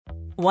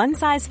One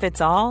size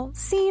fits all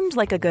seemed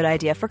like a good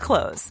idea for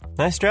clothes.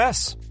 Nice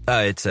dress.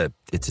 It's a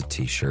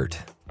t-shirt.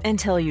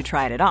 Until you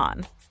tried it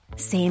on.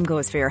 Same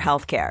goes for your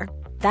healthcare.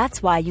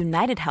 That's why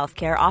United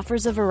Healthcare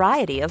offers a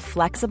variety of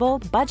flexible,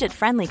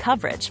 budget-friendly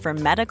coverage for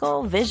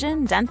medical,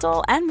 vision,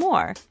 dental, and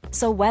more.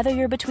 So whether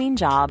you're between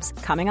jobs,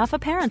 coming off a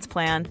parent's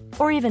plan,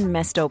 or even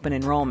missed open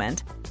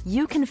enrollment,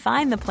 you can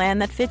find the plan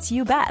that fits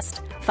you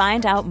best.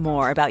 Find out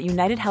more about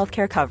United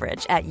Healthcare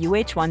coverage at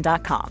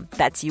uh1.com.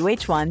 That's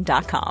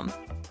uh1.com.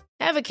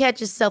 Ever catch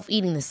yourself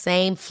eating the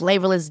same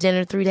flavorless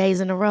dinner 3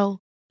 days in a row?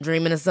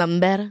 Dreaming of something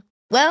better?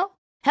 Well,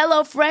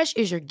 HelloFresh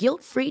is your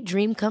guilt-free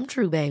dream come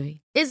true, baby.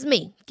 It's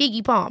me,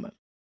 Keke Palmer.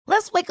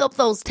 Let's wake up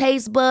those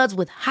taste buds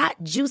with hot,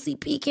 juicy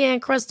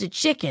pecan-crusted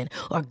chicken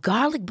or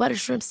garlic butter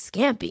shrimp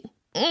scampi.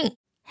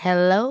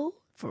 Hello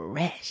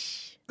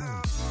Fresh.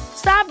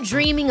 Stop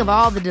dreaming of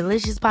all the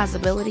delicious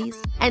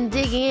possibilities and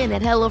dig in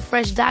at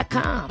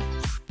HelloFresh.com.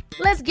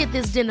 Let's get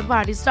this dinner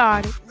party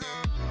started.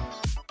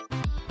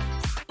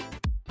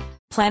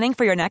 Planning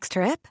for your next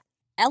trip?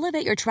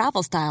 Elevate your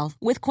travel style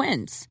with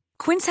Quince.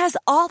 Quince has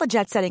all the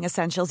jet-setting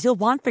essentials you'll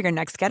want for your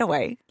next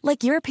getaway,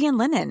 like European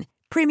linen,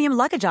 premium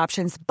luggage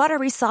options,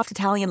 buttery soft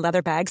Italian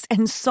leather bags,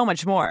 and so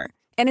much more.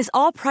 And is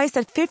all priced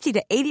at 50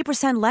 to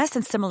 80% less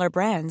than similar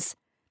brands.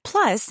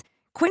 Plus,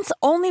 Quince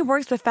only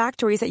works with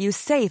factories that use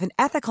safe and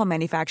ethical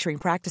manufacturing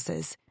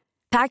practices.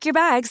 Pack your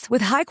bags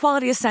with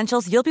high-quality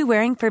essentials you'll be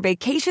wearing for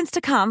vacations to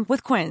come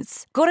with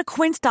Quince. Go to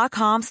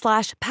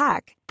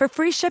quince.com/pack for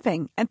free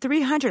shipping and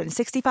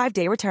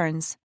 365-day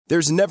returns.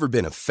 There's never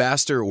been a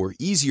faster or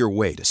easier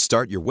way to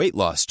start your weight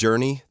loss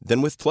journey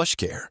than with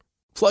PlushCare.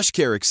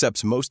 PlushCare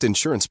accepts most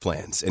insurance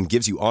plans and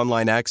gives you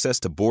online access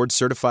to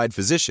board-certified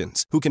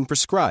physicians who can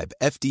prescribe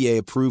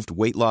FDA-approved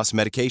weight loss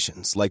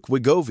medications like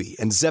Wegovy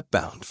and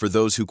Zepbound for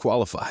those who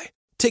qualify.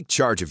 Take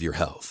charge of your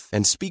health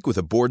and speak with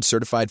a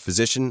board-certified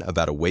physician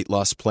about a weight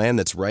loss plan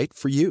that's right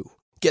for you.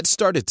 Get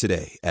started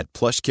today at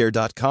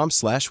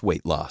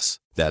plushcare.com/weight loss.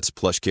 That's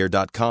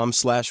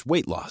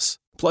plushcare.com/weight loss.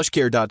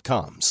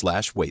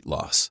 plushcare.com/weight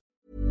loss.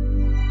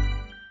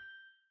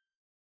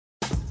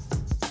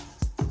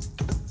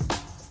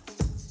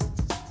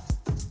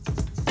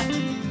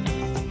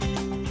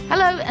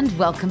 Hello and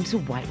welcome to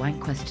White Wine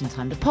Question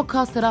Time, the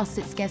podcast that asks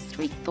its guests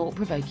 3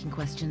 thought-provoking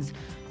questions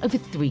over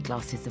 3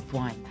 glasses of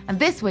wine. And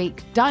this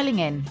week, dialing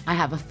in, I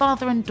have a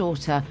father and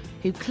daughter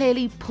who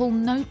clearly pull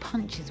no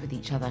punches with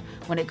each other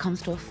when it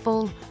comes to a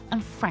full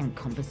and frank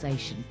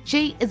conversation.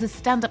 She is a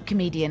stand-up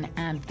comedian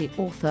and the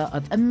author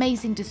of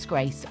Amazing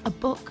Disgrace, a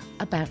book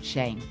about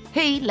shame.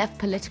 He left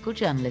political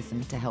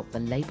journalism to help the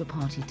Labour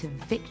Party to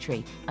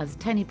victory as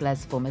Tony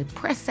Blair's former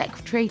press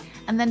secretary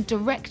and then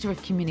director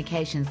of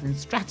communications and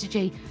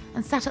strategy,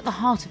 and sat at the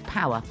heart of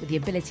power with the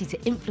ability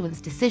to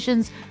influence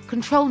decisions,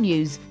 control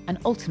news, and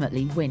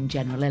ultimately win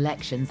general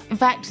elections. In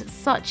fact,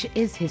 such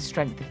is his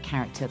strength of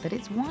character that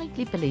it's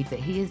widely believed that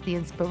he is the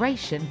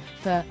inspiration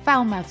for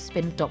foul-mouthed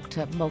spin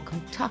doctor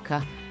Malcolm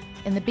Tucker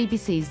in the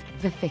BBC's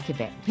The Thick of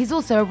It. He's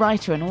also a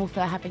writer and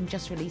author, having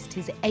just released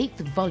his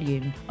 8th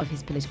volume of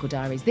his political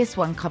diaries. This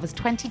one covers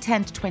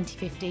 2010 to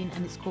 2015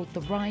 and it's called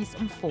The Rise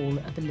and Fall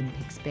of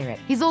Olympic Spirit.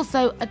 He's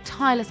also a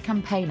tireless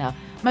campaigner,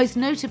 most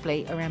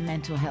notably around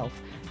mental health,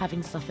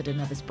 having suffered a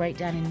nervous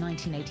breakdown in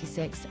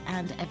 1986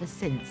 and ever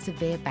since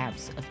severe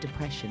bouts of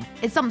depression.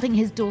 It's something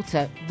his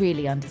daughter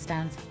really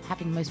understands,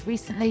 having most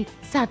recently,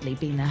 sadly,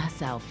 been there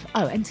herself.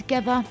 Oh, and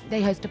together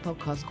they host a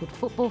podcast called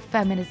Football,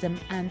 Feminism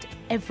and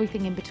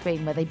Everything in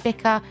Between, where they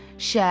bicker,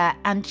 share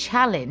and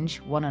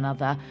challenge one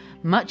another,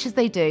 much as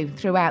they do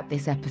throughout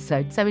this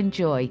episode. So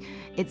enjoy.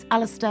 It's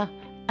Alistair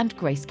and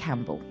Grace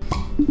Campbell.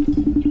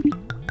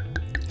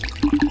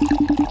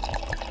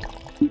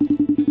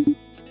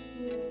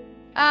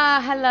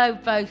 Hello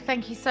both.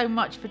 Thank you so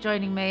much for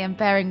joining me and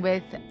bearing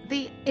with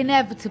the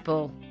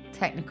inevitable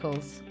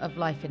technicals of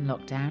life in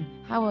lockdown.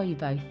 How are you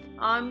both?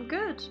 I'm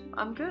good.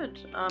 I'm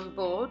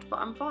bored, but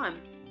I'm fine.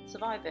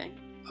 Surviving.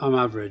 I'm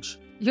average.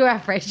 You're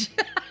average.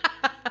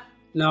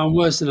 No, I'm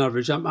worse than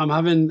average. I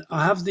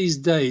have these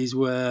days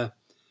where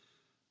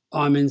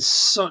I'm in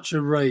such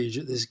a rage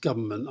at this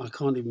government. I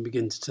can't even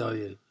begin to tell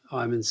you.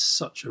 I'm in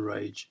such a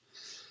rage.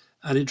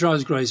 And it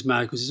drives Grace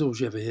mad because it's all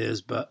she ever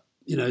hears, but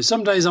you know,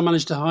 some days I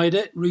manage to hide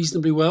it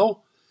reasonably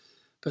well,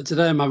 but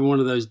today I'm having one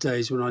of those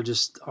days when I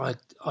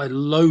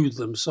loathe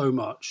them so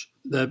much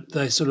that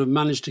they sort of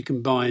manage to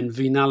combine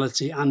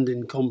venality and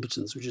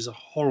incompetence, which is a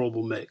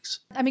horrible mix.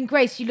 I mean,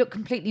 Grace, you look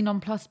completely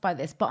nonplussed by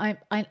this, but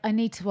I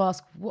need to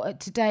ask,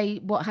 what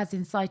has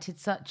incited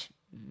such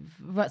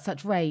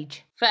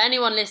rage? For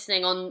anyone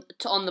listening on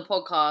the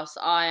podcast,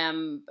 I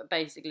am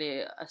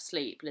basically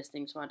asleep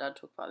listening to my dad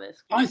talk about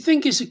this. I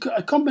think it's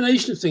a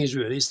combination of things,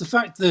 really. It's the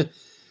fact that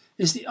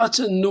it's the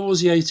utter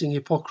nauseating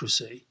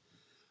hypocrisy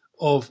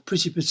of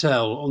Priti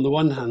Patel, on the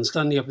one hand,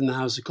 standing up in the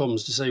House of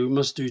Commons to say we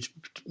must do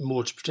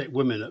more to protect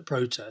women at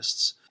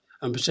protests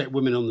and protect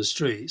women on the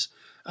streets.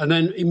 And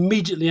then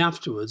immediately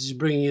afterwards is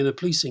bringing in a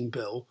policing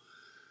bill,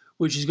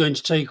 which is going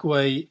to take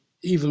away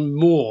even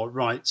more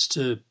rights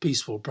to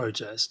peaceful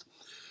protest.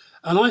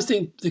 And I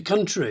think the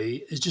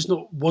country is just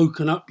not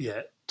woken up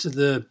yet to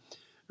the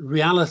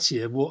reality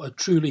of what a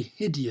truly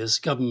hideous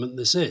government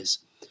this is.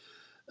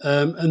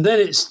 And then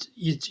it's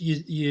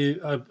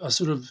I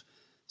sort of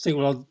think,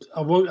 well,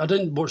 I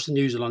didn't watch the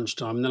news at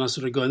lunchtime, and then I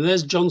sort of go, and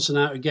there's Johnson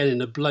out again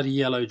in a bloody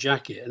yellow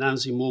jacket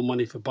announcing more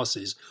money for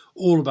buses,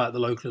 all about the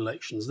local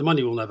elections. The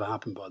money will never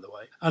happen, by the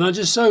way. And I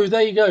just, so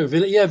there you go.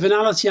 Yeah,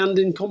 venality and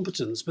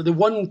incompetence. But the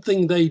one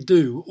thing they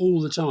do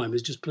all the time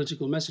is just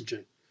political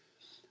messaging.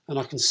 And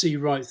I can see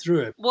right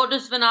through it. What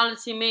does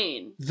venality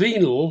mean?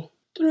 Venal,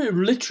 I don't know what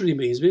it literally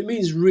means, but it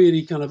means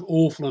really kind of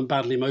awful and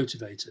badly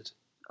motivated.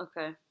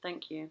 Okay,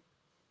 thank you.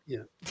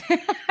 Yeah.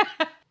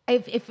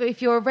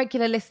 If you're a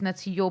regular listener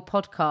to your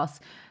podcast,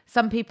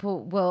 some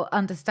people will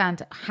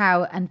understand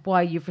how and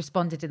why you've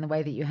responded in the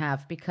way that you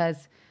have,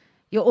 because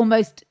you're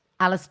almost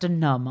Alistair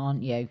numb,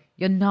 aren't you?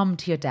 You're numb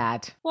to your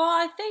dad. Well,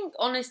 I think,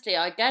 honestly,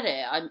 I get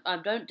it. I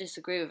don't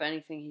disagree with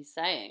anything he's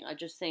saying. I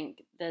just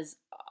think there's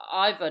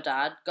either,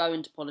 Dad, go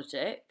into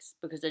politics,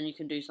 because then you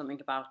can do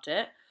something about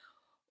it,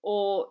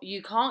 or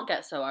you can't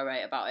get so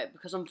irate about it,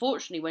 because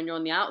unfortunately when you're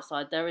on the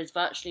outside there is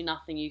virtually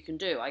nothing you can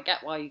do. I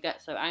get why you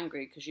get so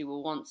angry, because you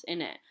were once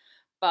in it,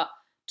 but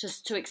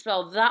just to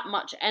expel that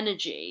much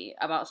energy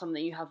about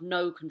something you have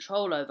no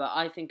control over,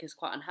 I think is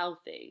quite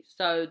unhealthy.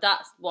 So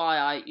that's why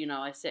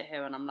I sit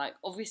here and I'm like,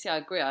 obviously I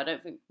agree. I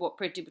don't think what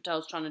Priti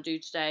Patel's trying to do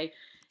today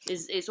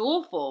is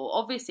awful.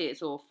 Obviously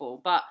it's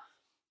awful, but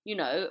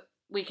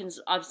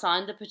I've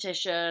signed the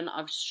petition,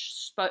 I've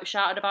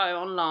shouted about it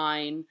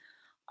online.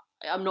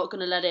 I'm not going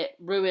to let it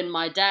ruin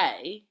my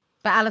day.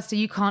 But Alistair,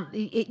 you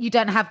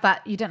don't have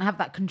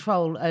that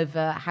control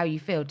over how you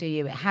feel, do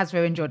you? It has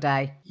ruined your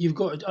day.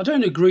 I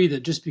don't agree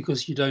that just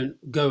because you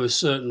don't go a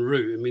certain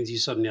route, it means you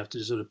suddenly have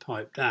to sort of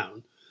pipe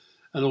down.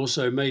 And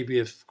also, maybe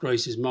if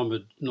Grace's mum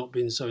had not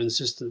been so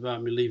insistent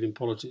about me leaving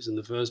politics in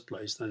the first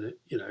place, then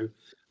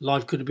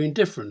life could have been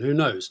different. Who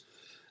knows?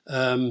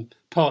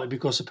 Partly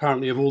because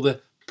apparently of all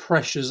the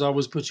pressures I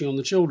was putting on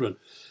the children.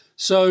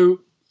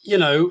 So,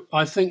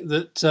 I think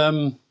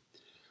that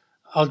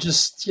I'll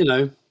just,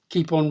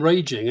 keep on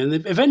raging, and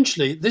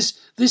eventually this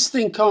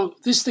thing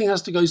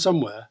has to go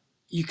somewhere.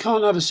 You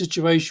can't have a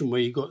situation where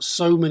you've got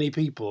so many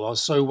people are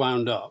so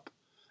wound up,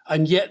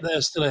 and yet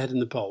they're still ahead in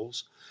the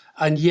polls,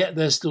 and yet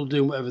they're still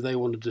doing whatever they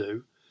want to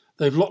do.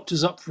 They've locked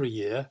us up for a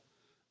year,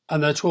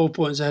 and they're 12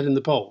 points ahead in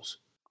the polls.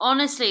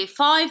 Honestly,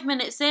 5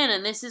 minutes in,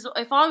 and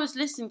if I was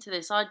listening to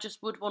this, I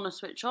just would want to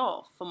switch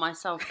off for my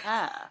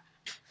self-care.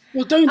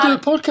 Well, don't do a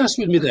podcast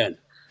with me then.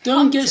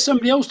 Don't get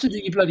somebody else to do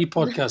your bloody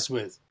podcast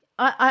with.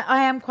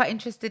 I am quite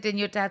interested in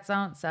your dad's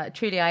answer.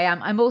 Truly, I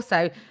am. I'm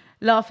also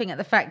laughing at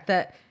the fact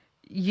that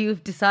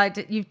you've described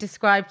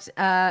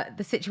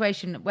the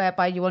situation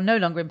whereby you are no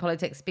longer in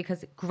politics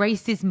because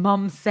Grace's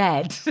mum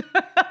said,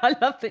 I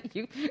love that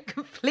you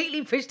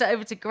completely pushed it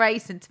over to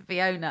Grace and to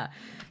Fiona,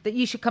 that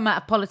you should come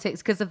out of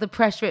politics because of the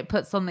pressure it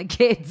puts on the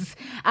kids.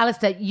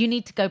 Alistair, you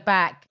need to go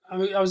back. I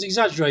mean, I was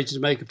exaggerating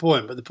to make a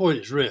point, but the point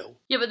is real.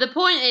 Yeah, but the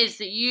point is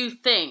that you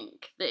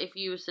think that if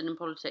you were still in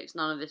politics,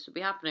 none of this would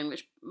be happening,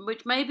 which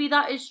maybe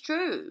that is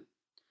true.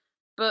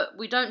 But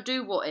we don't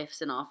do what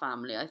ifs in our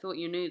family. I thought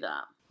you knew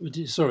that.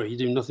 Sorry, you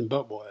do nothing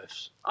but what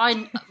ifs.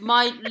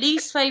 My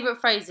least favourite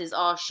phrases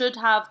are should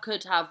have,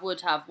 could have,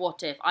 would have,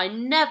 what if. I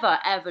never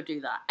ever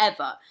do that,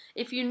 ever.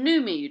 If you knew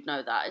me, you'd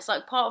know that. It's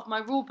like part of my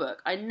rule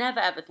book. I never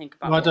ever think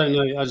about. Well, I don't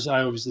know you.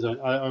 I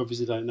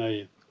obviously don't know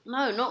you.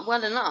 No, not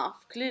well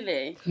enough,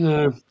 clearly.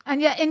 No.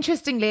 And yet,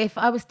 interestingly, if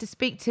I was to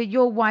speak to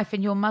your wife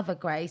and your mother,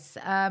 Grace,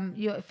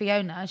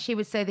 Fiona, she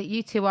would say that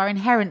you two are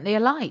inherently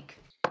alike.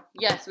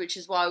 Yes, which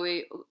is why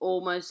we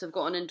almost have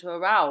gotten into a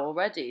row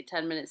already,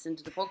 10 minutes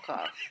into the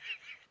podcast.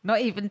 Not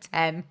even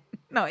 10.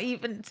 Not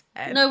even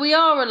 10. No, we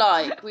are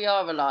alike,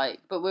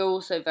 but we're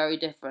also very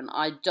different.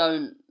 I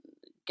don't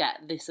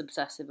get this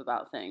obsessive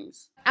about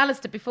things.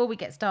 Alistair, before we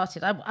get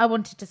started, I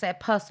wanted to say a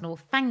personal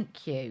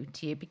thank you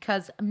to you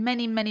because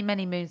many, many,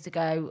 many moons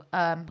ago,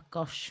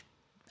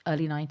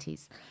 early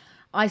 90s,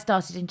 I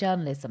started in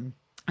journalism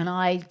and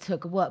I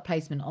took a work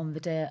placement on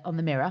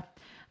the Mirror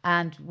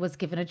and was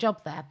given a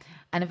job there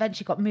and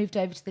eventually got moved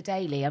over to the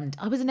Daily, and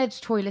I was an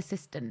editorial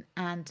assistant.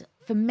 And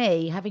for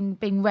me, having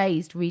been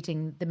raised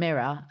reading the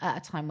Mirror at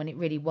a time when it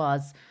really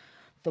was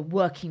the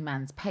working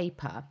man's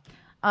paper,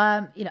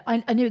 I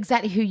knew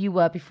exactly who you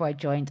were before I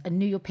joined. I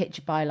knew your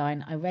picture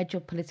byline. I read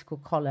your political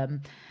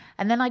column.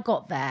 And then I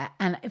got there.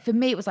 And for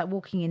me, it was like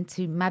walking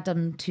into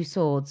Madame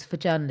Tussauds for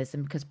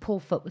journalism because Paul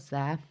Foot was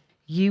there.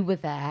 You were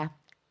there.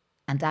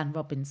 And Anne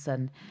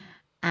Robinson.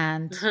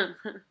 And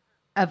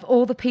of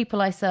all the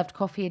people I served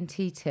coffee and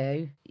tea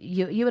to,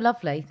 you were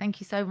lovely.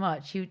 Thank you so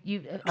much. I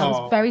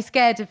was very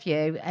scared of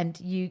you and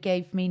you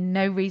gave me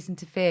no reason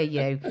to fear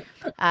you.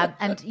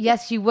 And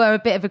yes, you were a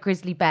bit of a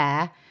grizzly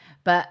bear,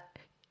 but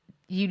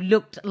you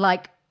looked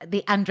like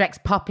the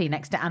Andrex puppy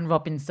next to Anne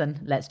Robinson.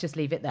 Let's just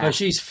leave it there. Oh,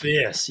 she's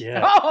fierce,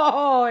 yeah.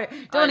 Oh,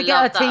 don't want to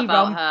get her tea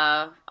wrong.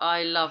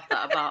 I love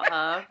that about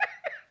her.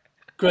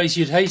 Grace,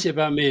 you'd hate it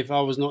about me if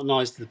I was not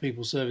nice to the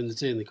people serving the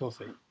tea and the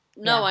coffee.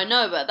 No, I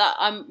know, but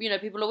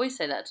people always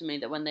say that to me,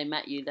 that when they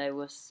met you, they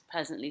were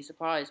pleasantly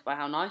surprised by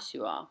how nice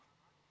you are.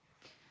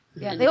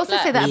 Yeah, they also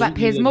say that about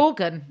Piers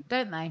Morgan,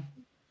 don't they?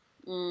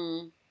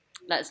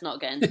 Let's not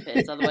get into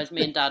Piers, otherwise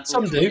me and Dad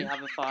will surely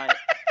have a fight.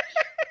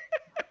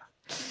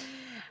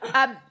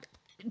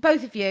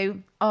 Both of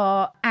you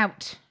are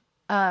out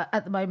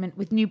at the moment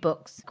with new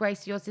books.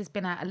 Grace, yours has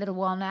been out a little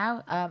while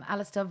now.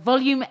 Alistair,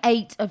 volume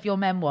 8 of your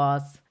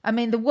memoirs. I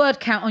mean, the word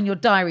count on your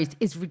diaries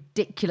is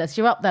ridiculous.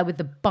 You're up there with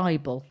the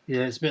Bible.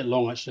 Yeah, it's a bit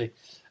long, actually.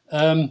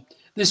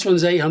 This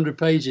one's 800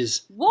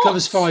 pages. What?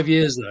 Covers 5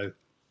 years, though.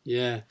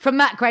 Yeah. From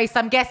that, Grace,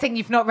 I'm guessing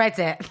you've not read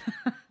it.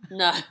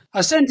 No.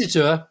 I sent it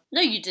to her.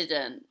 No, you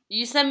didn't.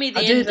 You sent me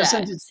the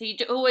index. He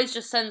always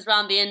just sends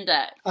round the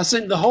index. I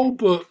sent the whole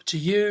book to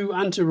you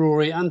and to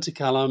Rory and to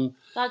Callum.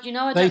 Dad, you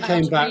know I don't know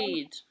how to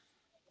read.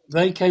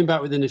 They came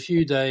back within a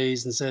few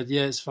days and said,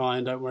 yeah, it's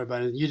fine, don't worry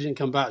about it. You didn't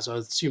come back, so I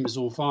assume it's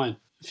all fine.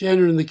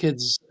 Fiona and the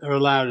kids are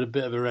allowed a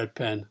bit of a red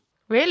pen.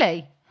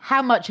 Really?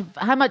 How much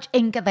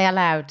ink are they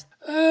allowed?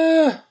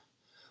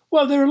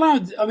 Well, they're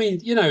allowed, I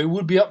mean, it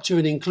would be up to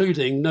and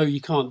including, no,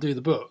 you can't do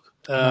the book.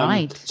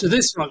 Right. So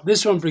this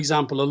one, for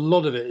example, a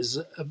lot of it is,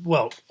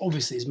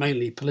 obviously it's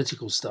mainly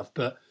political stuff,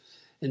 but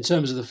in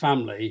terms of the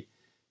family,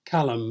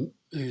 Callum,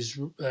 who's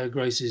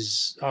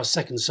Grace's, our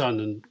second son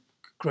and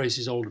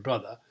Grace's older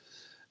brother,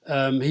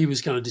 he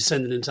was kind of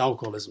descending into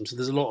alcoholism. So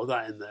there's a lot of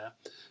that in there.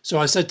 So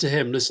I said to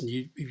him, listen,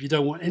 if you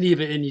don't want any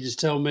of it in, you just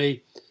tell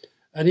me.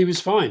 And he was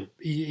fine.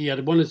 He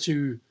had one or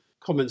two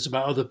comments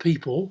about other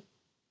people,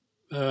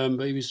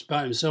 but he was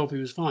about himself, he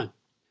was fine.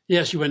 He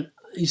actually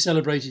he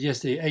celebrated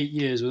yesterday 8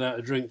 years without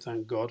a drink,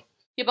 thank God.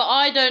 Yeah, but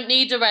I don't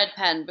need a red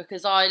pen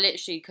because I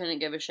literally couldn't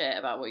give a shit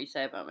about what you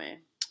say about me.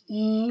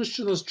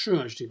 That's true,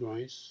 actually,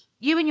 Grace.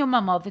 You and your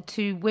mum are the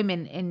two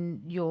women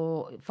in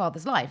your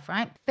father's life,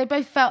 right? They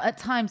both felt at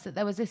times that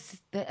there was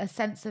a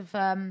sense of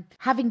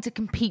having to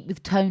compete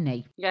with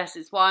Tony. Yes,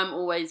 it's why I'm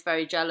always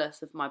very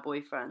jealous of my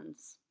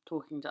boyfriends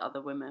talking to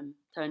other women.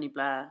 Tony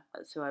Blair,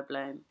 that's who I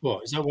blame.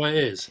 What, is that why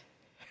it is?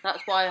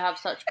 That's why I have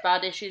such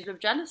bad issues with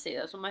jealousy.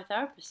 That's what my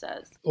therapist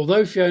says.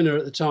 Although Fiona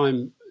at the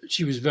time,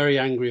 she was very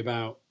angry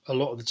about a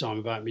lot of the time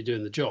about me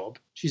doing the job.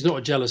 She's not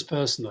a jealous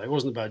person, though. It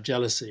wasn't about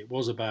jealousy. It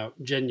was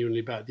genuinely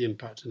about the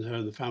impact on her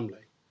and the family.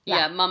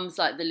 Yeah, Mum's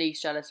like the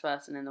least jealous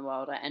person in the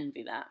world. I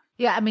envy that.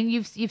 Yeah, I mean,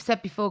 you've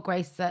said before,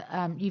 Grace, that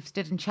you've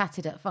stood and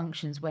chatted at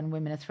functions when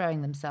women are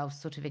throwing themselves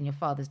sort of in your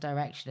father's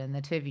direction, and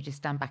the two of you just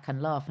stand back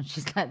and laugh, and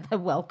she's like, "They're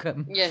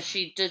welcome." Yeah,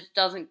 she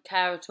doesn't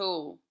care at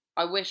all.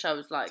 I wish I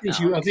was like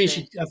that. I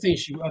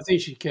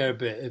think she'd care a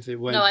bit if it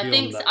went. No, I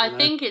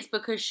think it's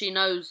because she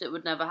knows it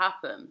would never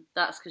happen.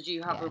 That's because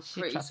you have a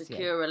pretty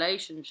secure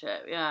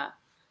relationship. Yeah,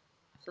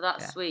 so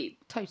that's sweet.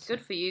 Totally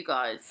good for you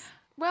guys.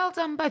 Well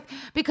done both.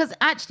 Because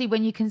actually,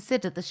 when you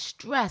consider the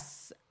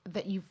stress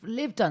that you've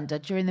lived under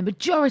during the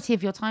majority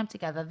of your time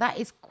together, that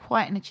is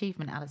quite an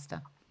achievement,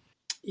 Alistair.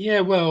 Yeah,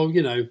 well,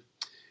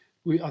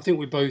 I think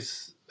we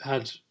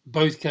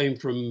both came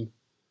from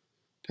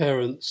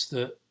parents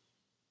that,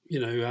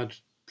 had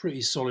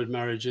pretty solid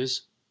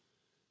marriages.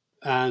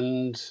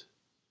 And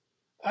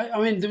I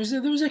mean, there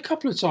was a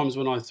couple of times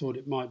when I thought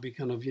it might be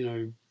kind of,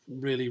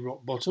 really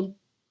rock bottom.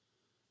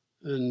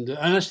 And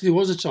actually there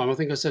was a time, I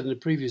think I said in a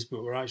previous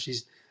book, where I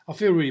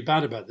feel really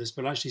bad about this,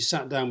 but I actually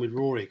sat down with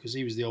Rory because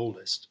he was the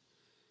oldest.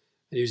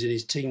 And he was in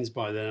his teens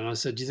by then. And I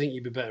said, do you think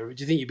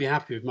you'd be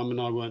happy if Mum and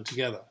I weren't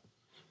together?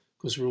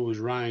 Because we're always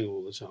rang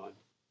all the time.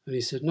 And he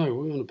said, no,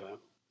 what are you on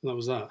about? And that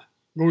was that.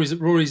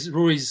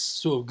 Rory's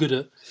sort of good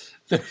at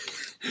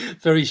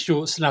very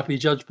short, snappy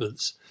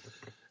judgments.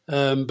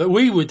 But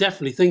we were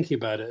definitely thinking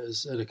about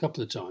it at a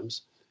couple of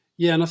times.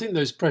 Yeah, and I think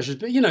those pressures,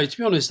 but, to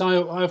be honest, I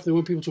often,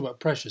 when people talk about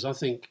pressures, I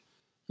think,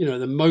 at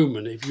the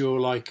moment, if you're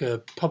like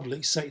a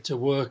public sector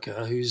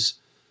worker who's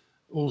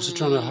also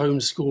trying to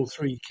homeschool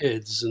 3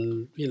 kids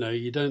and,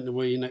 you don't know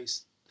where your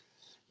next,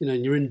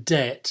 and you're in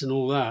debt and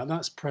all that,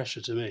 that's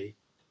pressure to me.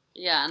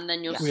 Yeah, and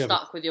then you're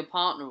stuck with your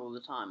partner all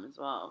the time as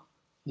well.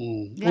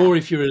 Yeah. Or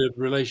if you're in a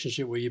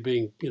relationship where you're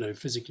being,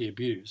 physically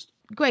abused.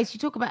 Grace, you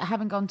talk about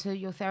having gone to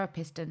your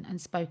therapist and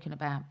spoken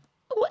about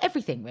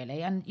everything,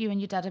 really. And you and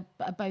your dad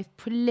are both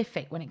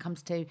prolific when it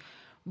comes to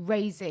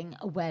raising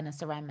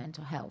awareness around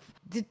mental health.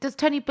 Does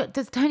Tony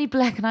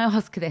Blair, can I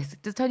ask this?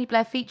 Does Tony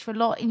Blair feature a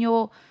lot in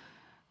your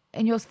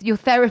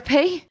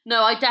therapy?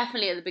 No, I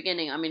definitely at the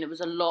beginning. I mean, it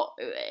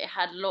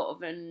had a lot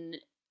of an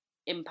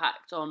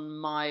impact on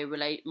my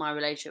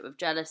relationship with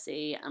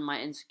jealousy and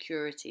my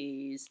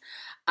insecurities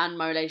and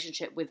my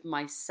relationship with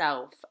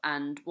myself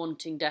and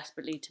wanting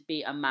desperately to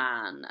be a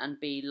man and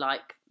be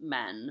like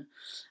men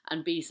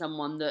and be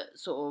someone that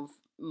sort of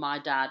my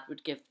dad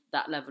would give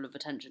that level of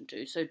attention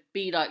to. So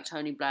be like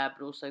Tony Blair,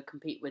 but also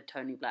compete with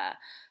Tony Blair.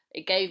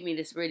 It gave me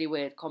this really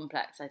weird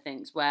complex, I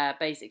think, where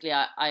basically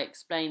I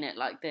explain it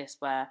like this,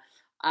 where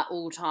at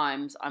all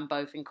times I'm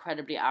both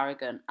incredibly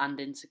arrogant and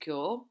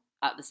insecure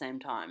at the same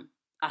time.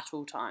 At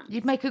all times.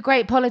 You'd make a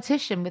great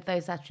politician with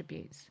those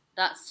attributes.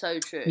 That's so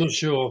true. Not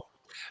sure.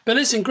 But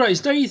listen, Grace,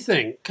 don't you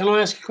think, can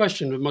I ask a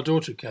question with my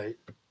daughter, Kate?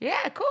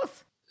 Yeah, of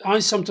course. I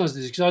sometimes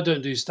do, because I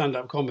don't do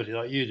stand-up comedy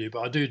like you do,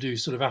 but I do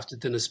sort of after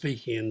dinner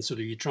speaking, and sort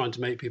of you're trying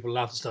to make people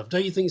laugh and stuff.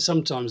 Don't you think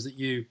sometimes that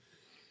you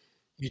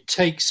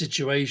take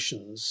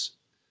situations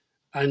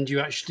and you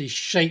actually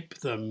shape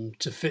them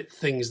to fit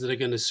things that are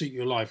going to suit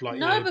your life? Like,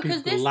 No, you know,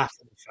 because people laugh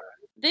at the fact.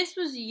 this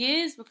was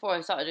years before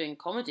I started doing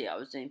comedy. I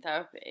was doing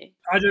therapy.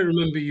 I don't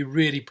remember you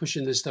really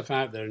pushing this stuff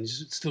out there, and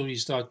still you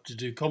started to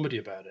do comedy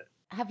about it.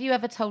 Have you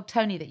ever told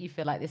Tony that you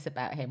feel like this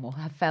about him, or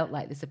have felt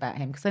like this about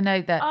him? Because I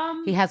know that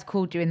he has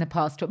called you in the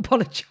past to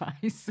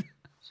apologise.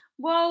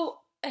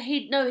 Well,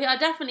 I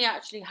definitely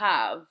actually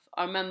have.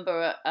 I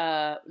remember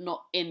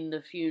not in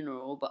the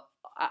funeral, but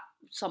at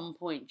some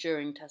point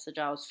during Tessa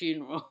Zhao's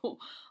funeral,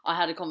 I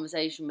had a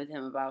conversation with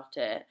him about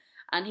it,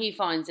 and he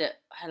finds it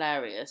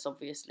hilarious,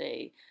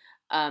 obviously.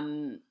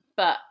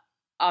 But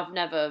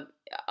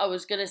I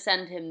was going to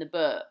send him the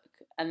book,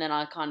 and then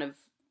I kind of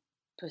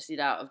pussied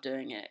out of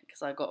doing it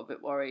because I got a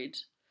bit worried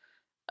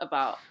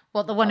about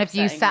what, the one of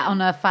you sat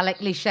on a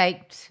phallically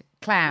shaped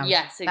cloud?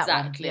 Yes,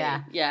 exactly.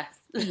 Yeah. Yes.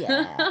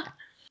 Yeah.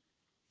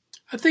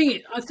 I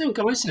think I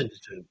sent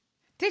it to him.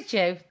 Did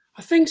you?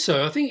 I think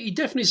so. I think he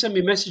definitely sent me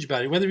a message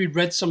about it, whether he'd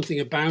read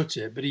something about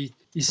it, but he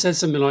said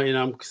something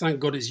like, thank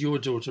God it's your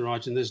daughter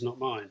writing this, not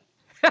mine.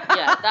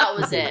 Yeah, that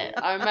was it.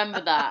 I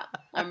remember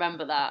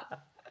that.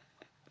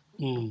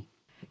 Mm.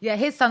 Yeah,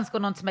 his son's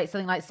gone on to make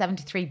something like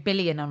 73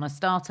 billion on a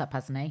startup,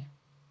 hasn't he?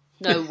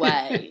 No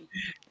way.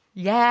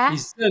 Yeah.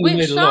 He's certainly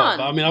made a lot,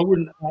 but I mean, I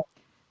wouldn't.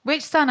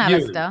 Which son,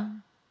 Alistair?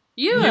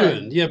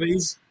 Ewan. Yeah, but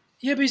he's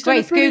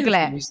Grace, Google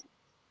it.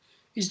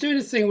 He's doing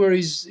a thing where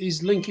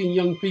he's linking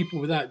young people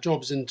without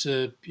jobs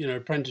into,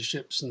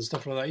 apprenticeships and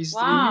stuff like that.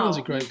 Ewan's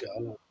a great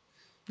guy.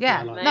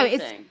 Yeah. No,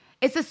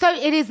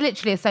 it is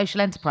literally a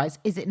social enterprise,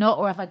 is it not?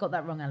 Or have I got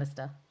that wrong,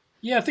 Alistair?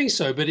 Yeah, I think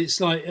so. But it's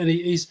like,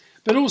 and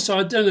but also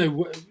I don't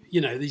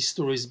know, these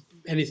stories,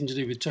 anything to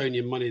do with Tony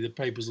and money, the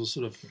papers will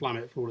sort of flam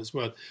it for all it's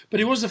worth. But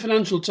it was the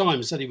Financial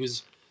Times said he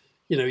was,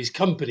 his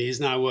company is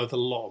now worth a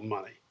lot of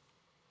money.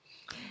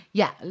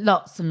 Yeah,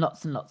 lots and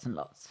lots and lots and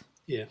lots.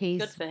 Yeah,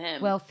 good for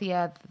him.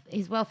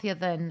 He's wealthier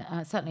than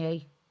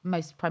certainly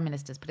most prime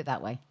ministers. Put it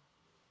that way.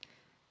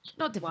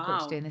 Not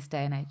difficult to do in this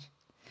day and age.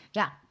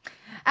 Yeah.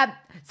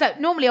 So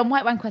normally on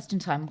White Wine Question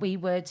Time, we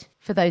would,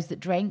 for those that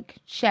drink,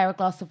 share a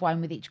glass of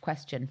wine with each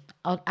question.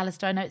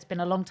 Alistair, I know it's been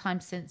a long time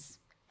since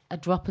a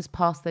drop has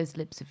passed those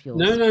lips of yours.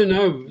 No.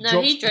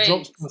 No, he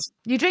drinks.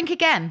 You drink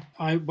again?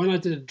 When I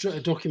did a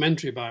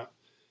documentary about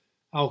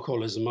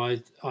alcoholism,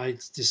 I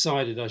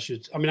decided I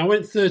should. I mean, I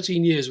went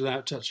 13 years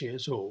without touching it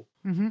at all,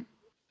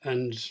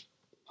 and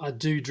I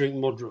do drink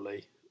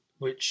moderately,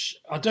 which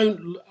I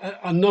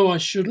know I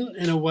shouldn't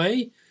in a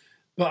way.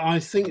 But I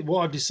think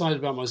what I've decided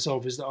about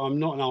myself is that I'm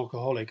not an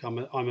alcoholic. I'm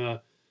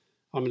an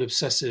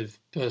obsessive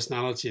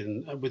personality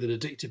and with an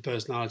addictive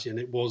personality, and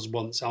it was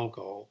once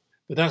alcohol.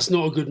 But that's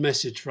not a good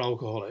message for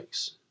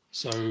alcoholics.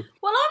 So, well,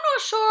 I'm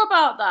not sure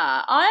about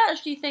that. I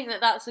actually think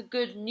that that's a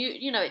good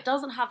it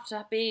doesn't have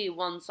to be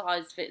one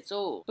size fits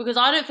all, because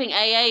I don't think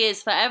AA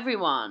is for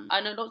everyone.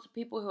 I know lots of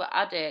people who are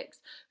addicts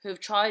who have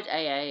tried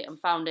AA and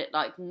found it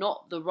like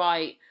not the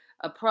right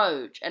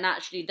approach, and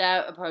actually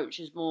their approach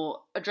is more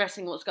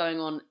addressing what's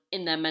going on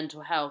in their mental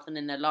health and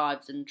in their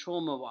lives and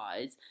trauma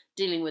wise,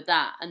 dealing with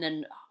that, and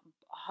then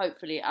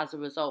hopefully as a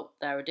result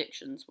their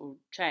addictions will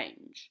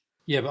change.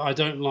 Yeah, but I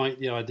don't like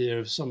the idea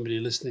of somebody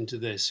listening to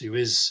this who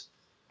is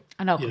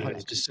an alcoholic,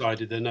 has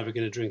decided they're never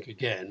going to drink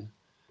again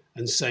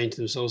and saying to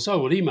themselves, oh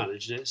well, he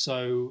managed it,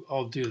 so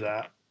I'll do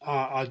that.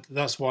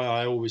 That's why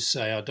I always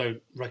say I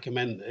don't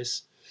recommend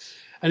this.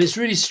 And it's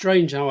really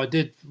strange how I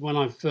did when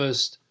I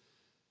first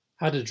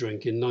had a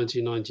drink in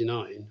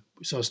 1999.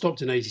 So I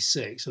stopped in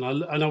 86, and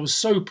I was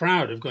so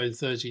proud of going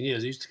 13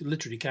 years. I used to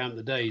literally count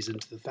the days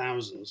into the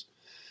thousands.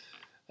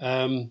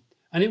 And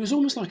it was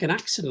almost like an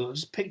accident. I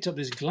just picked up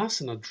this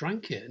glass and I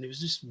drank it, and it was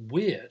just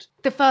weird.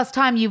 The first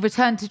time you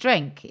returned to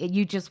drink,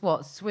 you just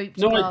swooped?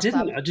 No, I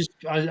didn't. Up?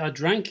 I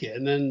drank it,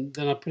 and then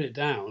I put it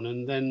down,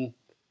 and then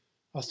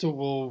I thought,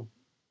 well,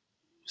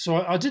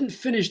 so I didn't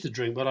finish the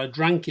drink, but I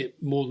drank it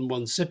more than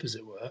one sip, as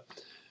it were,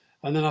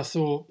 and then I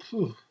thought,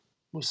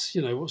 what's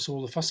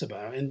all the fuss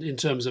about in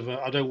terms of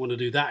I don't want to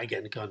do that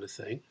again kind of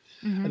thing.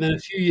 Mm-hmm. And then a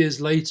few years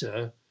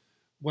later,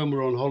 when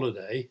we're on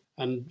holiday,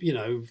 and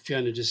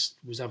Fiona just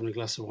was having a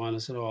glass of wine, I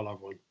said, oh, I'll have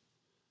one.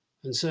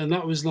 And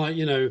that was like,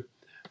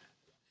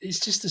 it's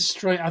just a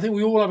straight. I think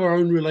we all have our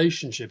own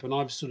relationship, and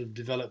I've sort of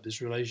developed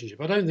this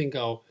relationship. I don't think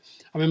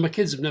my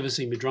kids have never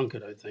seen me drunk, I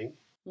don't think.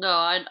 No,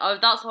 I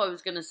that's what I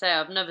was going to say.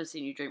 I've never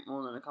seen you drink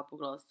more than a couple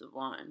glasses of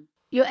wine.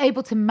 You're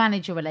able to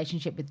manage your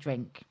relationship with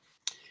drink.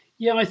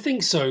 Yeah, I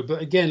think so. But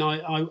again, I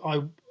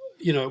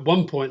at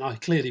one point I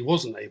clearly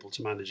wasn't able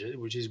to manage it,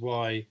 which is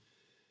why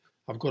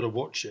I've got to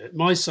watch it.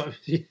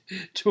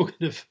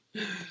 Talking of,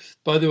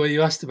 by the way,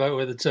 you asked about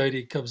whether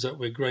Tony comes up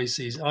with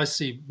Gracie's. I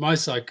see my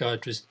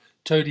psychiatrist,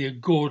 Tony and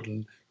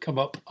Gordon, come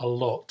up a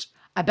lot.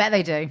 I bet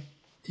they do.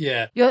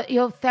 Yeah.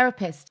 Your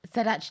therapist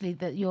said actually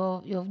that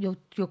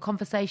your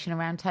conversation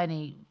around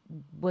Tony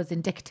was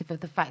indicative of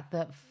the fact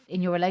that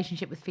in your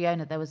relationship with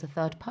Fiona there was a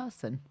third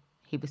person.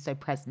 He was so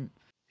present.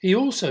 He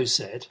also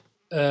said,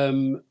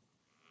 and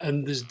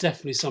there's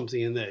definitely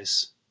something in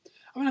this.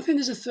 I mean, I think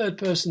there's a third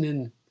person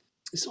in.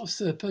 It's not a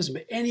third person,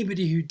 but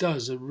anybody who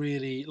does a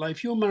really, like,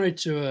 if you're married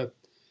to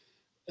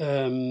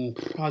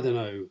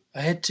a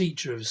head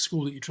teacher of a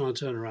school that you're trying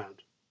to turn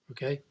around,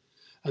 okay,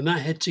 and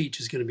that head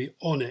teacher is going to be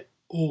on it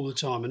all the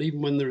time, and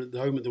even when they're at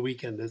home at the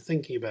weekend, they're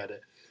thinking about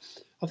it.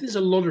 I think there's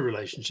a lot of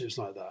relationships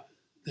like that.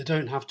 They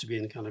don't have to be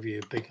in kind of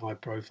your big,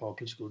 high-profile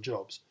political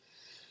jobs.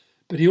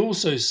 But he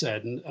also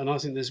said, and I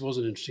think this was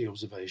an interesting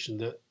observation,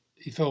 that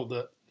he felt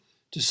that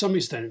to some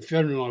extent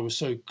Fiona and I were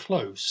so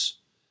close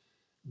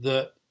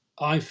that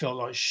I felt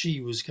like she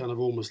was kind of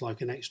almost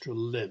like an extra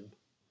limb,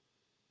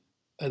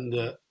 and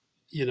that,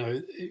 you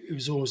know, it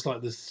was almost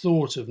like the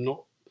thought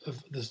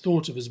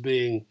of us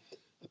being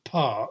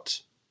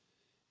apart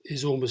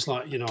is almost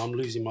like, you know, I'm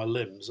losing my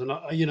limbs, and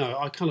I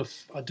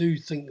do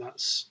think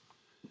that's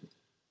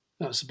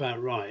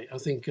about right. I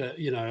think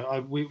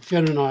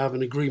Fiona and I have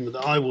an agreement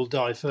that I will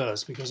die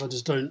first, because I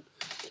just don't.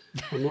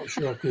 I'm not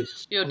sure I could.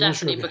 You'll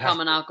definitely become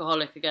an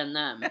alcoholic again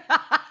then.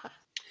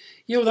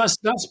 Yeah, well, that's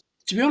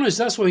to be honest,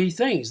 that's what he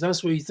thinks.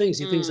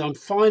 He thinks I'm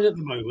fine at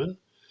the moment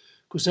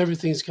because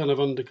everything's kind of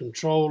under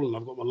control and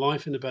I've got my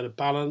life in a better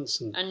balance.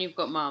 And you've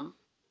got mum.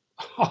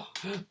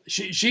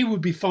 She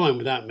would be fine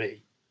without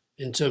me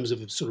in terms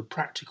of sort of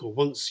practical,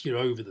 once you're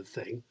over the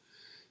thing,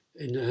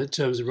 in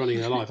terms of running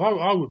her life.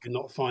 I would be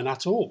not fine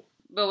at all.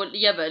 Well,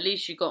 yeah, but at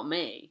least you got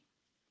me.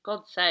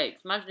 God's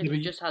sakes, imagine if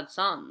you just had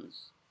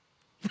sons.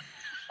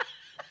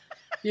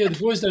 Yeah, the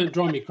boys don't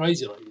drive me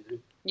crazy like you do.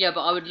 Yeah,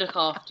 but I would look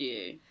after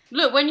you.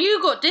 Look, when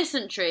you got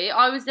dysentery,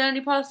 I was the only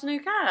person who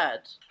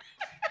cared.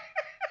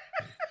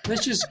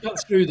 Let's just cut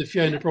through the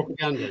Fiona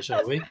propaganda,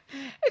 shall we?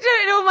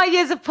 In all my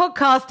years of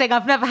podcasting,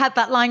 I've never had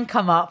that line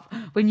come up.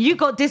 When you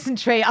got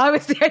dysentery, I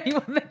was the only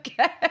one that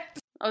cared.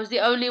 I was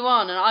the only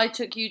one, and I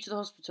took you to the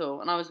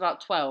hospital, and I was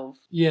about 12.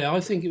 Yeah, I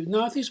think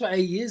it's about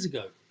 8 years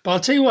ago. But I'll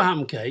tell you what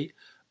happened, Kate.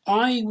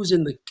 I was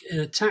in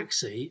a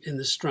taxi in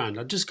the Strand.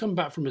 I'd just come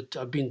back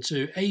I'd been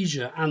to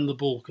Asia and the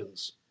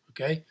Balkans,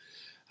 okay?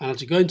 And I had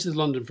to go into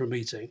London for a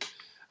meeting.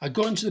 I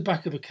got into the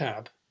back of a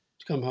cab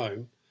to come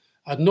home.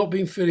 I'd not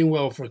been feeling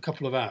well for a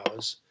couple of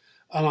hours,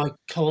 and I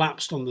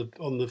collapsed on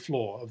the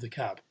floor of the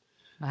cab.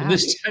 Wow. And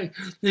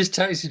this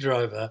taxi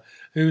driver,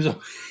 who was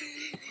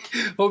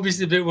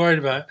obviously a bit worried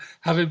about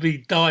having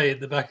me die in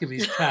the back of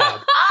his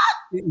cab,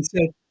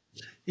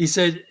 he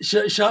said,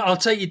 I'll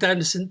take you down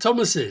to St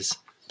Thomas's.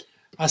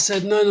 I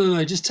said,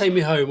 no, just take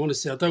me home.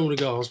 Honestly, I don't want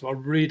to go to hospital. I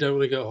really don't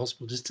want to go to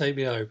hospital. Just take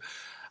me home.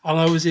 And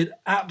I was in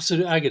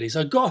absolute agony.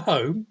 So I got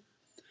home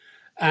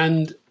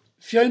and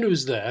Fiona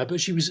was there,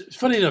 but she was,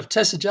 funny enough,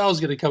 Tessa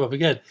Jowell's going to come up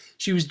again.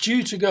 She was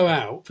due to go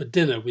out for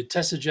dinner with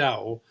Tessa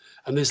Jowell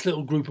and this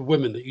little group of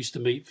women that used to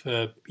meet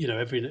for, you know,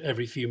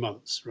 every few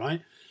months,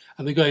 right?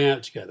 And they're going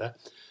out together.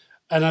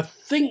 And I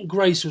think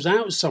Grace was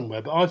out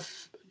somewhere, but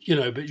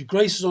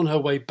Grace was on her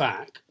way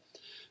back.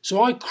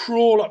 So I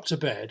crawl up to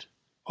bed.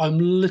 I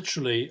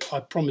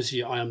promise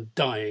you, I am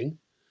dying.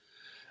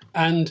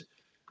 And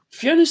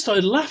Fiona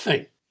started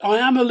laughing. I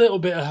am a little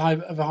bit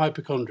of a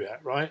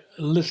hypochondriac, right?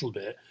 A little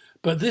bit.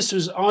 But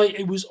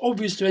it was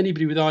obvious to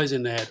anybody with eyes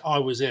in their head I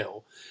was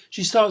ill.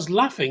 She starts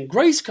laughing.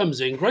 Grace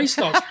comes in. Grace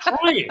starts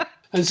crying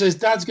and says,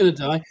 Dad's going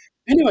to die.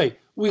 Anyway,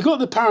 we got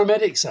the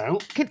paramedics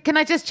out. Can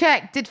I just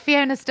check? Did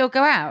Fiona still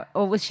go out?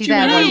 Or was she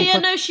there?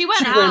 No, she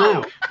went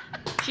out.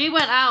 She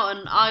went out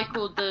and I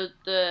called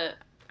the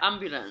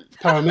ambulance.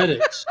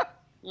 Paramedics.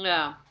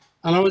 Yeah.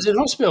 And I was in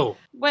hospital.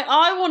 Wait,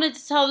 I wanted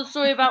to tell the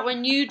story about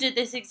when you did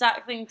this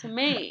exact thing to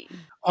me.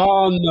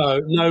 Oh,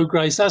 no,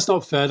 Grace, that's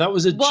not fair. That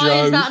was a joke.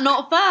 Why is that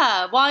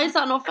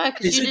not fair?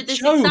 Because you did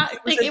this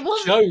exact thing. It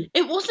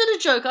wasn't a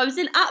joke. I was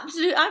in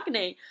absolute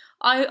agony.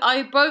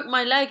 I broke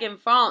my leg in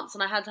France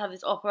and I had to have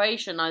this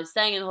operation. I was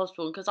staying in the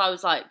hospital because I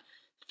was like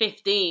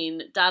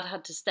 15. Dad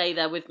had to stay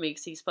there with me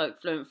because he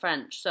spoke fluent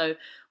French. So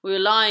we were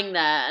lying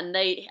there,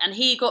 and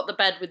he got the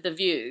bed with the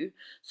view.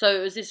 So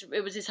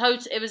it was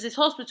this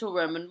hospital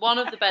room, and one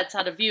of the beds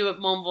had a view of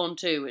Mont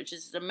Ventoux, which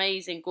is an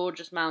amazing,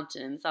 gorgeous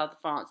mountain in the south of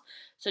France.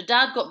 So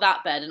Dad got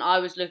that bed, and I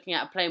was looking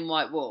at a plain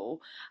white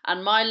wall,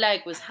 and my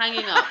leg was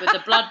hanging up with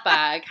a blood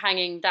bag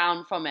hanging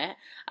down from it.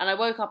 And I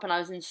woke up and I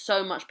was in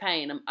so much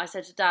pain. And I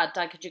said to Dad,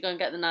 could you go and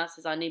get the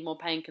nurses? I need more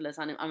painkillers.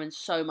 I'm in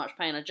so much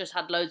pain. I just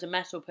had loads of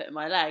metal put in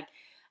my leg.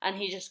 And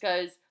he just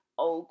goes,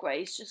 oh,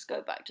 Grace, just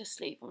go back to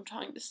sleep. I'm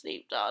trying to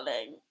sleep,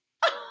 darling.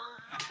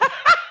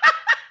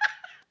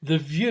 The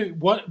view,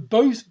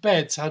 both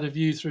beds had a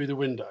view through the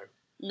window.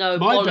 No,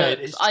 my bed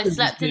is I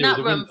slept in that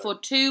room for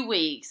 2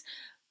 weeks.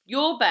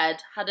 Your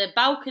bed had a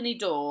balcony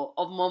door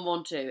of Mont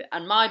Ventoux,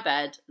 and my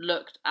bed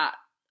looked at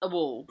a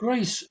wall.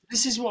 Grace,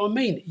 this is what I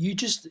mean.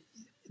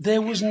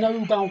 There was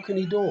no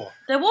balcony door.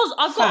 There was.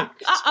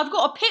 I've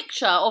got a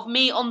picture of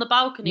me on the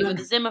balcony with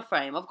a Zimmer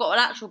frame. I've got an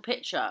actual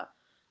picture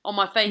on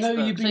my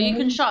Facebook, so you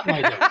can shut.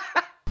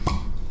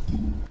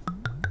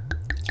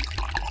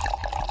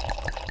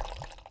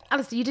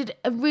 Alistair, you did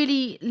a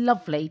really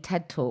lovely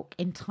TED Talk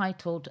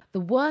entitled The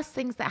Worst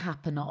Things That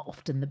Happen Are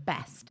Often the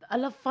Best. I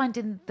love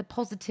finding the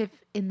positive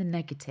in the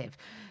negative.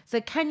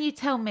 So can you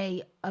tell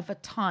me of a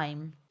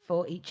time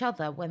for each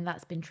other when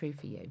that's been true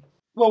for you?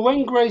 Well,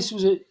 when Grace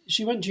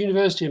she went to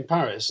university in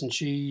Paris and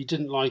she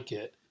didn't like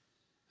it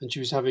and she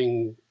was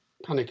having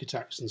panic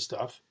attacks and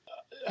stuff.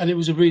 And it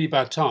was a really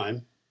bad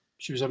time.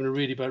 She was having a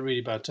really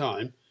bad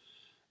time.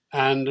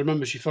 And I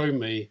remember she phoned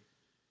me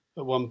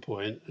at one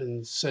point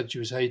and said she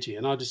was hating it.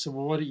 And I just said,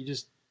 well, why don't you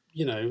just,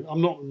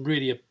 I'm not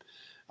really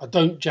I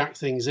don't jack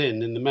things in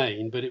the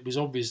main, but it was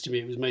obvious to me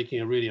it was making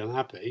her really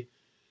unhappy.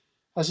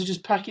 I said,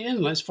 just pack it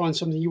in. Let's find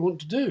something you want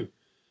to do.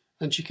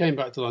 And she came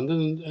back to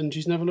London and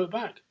she's never looked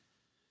back.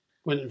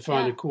 Went and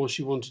found a course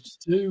she wanted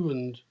to do.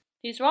 And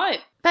he's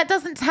right. That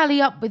doesn't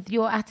tally up with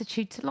your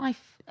attitude to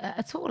life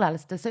at all,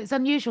 Alistair. So it's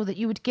unusual that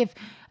you would give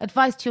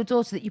advice to your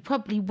daughter that you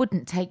probably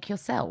wouldn't take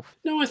yourself.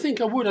 No, I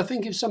think I would. I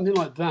think if something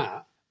like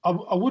that,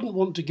 I wouldn't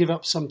want to give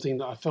up something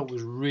that I felt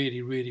was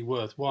really, really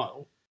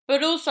worthwhile.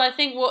 But also, I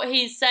think what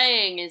he's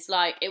saying is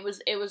like it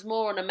was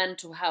more on a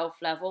mental health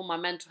level. My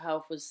mental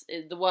health was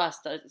the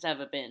worst that it's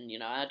ever been.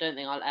 I don't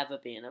think I'll ever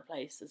be in a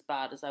place as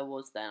bad as I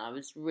was then. I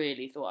was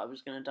really thought I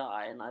was going to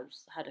die, and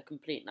had a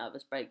complete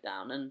nervous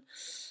breakdown.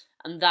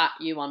 And that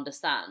you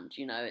understand.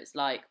 It's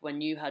like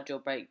when you had your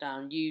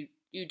breakdown, you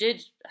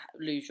did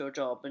lose your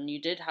job, and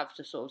you did have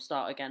to sort of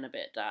start again a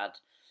bit, Dad.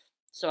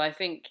 So I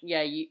think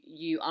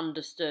you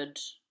understood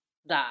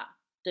that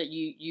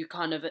you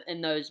kind of,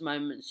 in those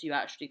moments, you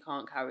actually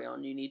can't carry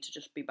on. You need to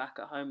just be back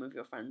at home with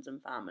your friends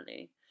and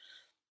family.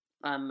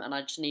 And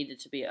I just needed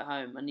to be at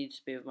home. I needed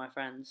to be with my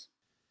friends.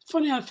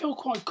 Funny, I feel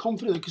quite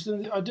confident because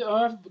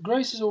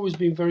Grace has always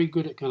been very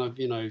good at kind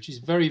of, she's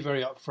very,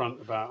 very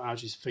upfront about how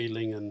she's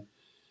feeling and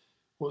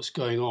what's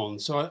going on.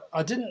 So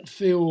I didn't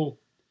feel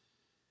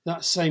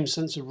that same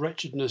sense of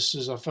wretchedness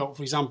as I felt,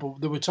 for example,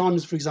 there were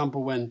times, for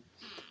example, when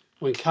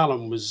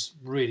Callum was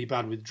really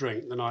bad with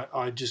drink, then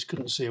I just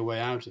couldn't see a way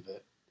out of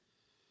it.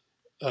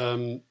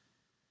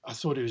 I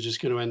thought it was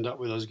just going to end up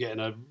with us getting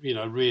a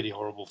really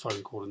horrible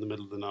phone call in the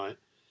middle of the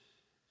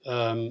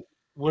night.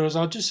 Whereas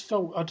I just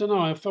felt, I don't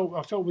know, I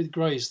felt with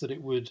Grace that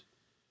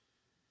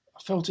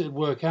I felt it'd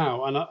work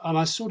out, and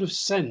I sort of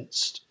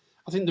sensed.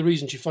 I think the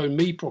reason she phoned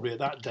me probably at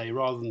that day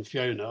rather than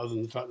Fiona, other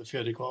than the fact that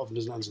Fiona quite often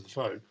doesn't answer the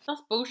phone. That's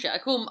bullshit. I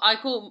call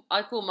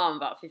Mum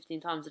about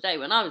 15 times a day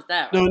when I was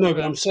there. No,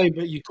 but I'm saying,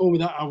 but you call me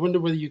that. I wonder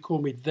whether you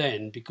call me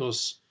then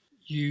because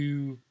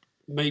you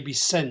maybe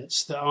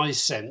sensed that I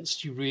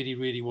sensed you really,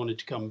 really wanted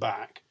to come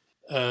back,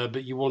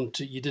 but you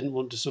didn't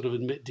want to sort of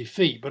admit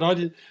defeat. But I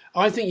didn't.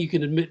 I think you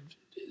can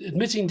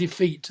admitting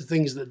defeat to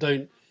things that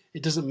don't.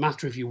 It doesn't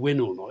matter if you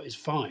win or not. It's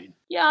fine.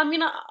 Yeah, I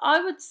mean,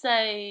 I would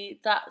say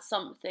that's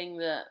something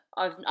that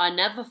I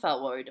never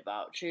felt worried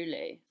about,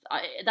 truly.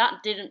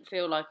 That didn't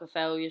feel like a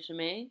failure to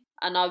me.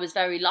 And I was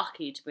very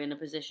lucky to be in a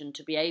position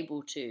to be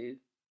able to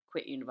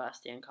quit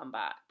university and come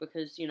back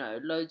because,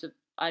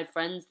 I had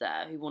friends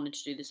there who wanted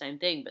to do the same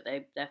thing, but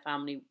their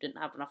family didn't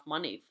have enough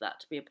money for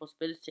that to be a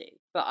possibility.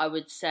 But I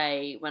would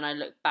say when I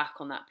look back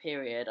on that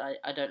period,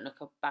 I don't look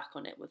back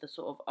on it with a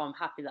sort of, I'm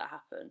happy that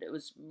happened. It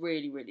was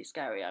really, really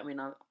scary. I mean,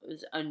 it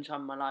was the only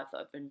time in my life that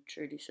I've been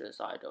truly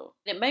suicidal.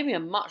 It made me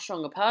a much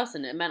stronger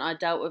person. It meant I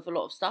dealt with a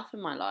lot of stuff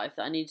in my life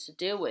that I needed to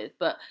deal with.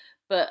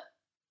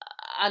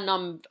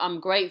 And I'm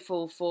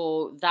grateful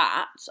for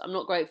that. I'm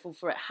not grateful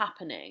for it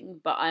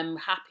happening, but I'm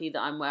happy that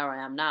I'm where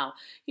I am now.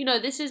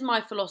 This is my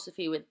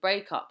philosophy with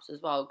breakups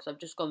as well, because I've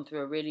just gone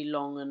through a really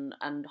long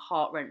and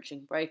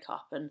heart-wrenching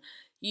breakup. And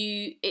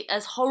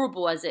as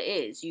horrible as it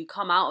is, you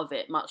come out of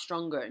it much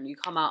stronger and you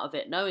come out of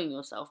it knowing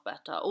yourself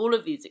better. All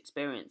of these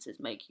experiences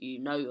make you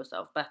know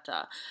yourself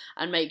better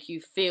and make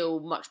you feel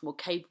much more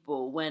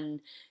capable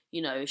when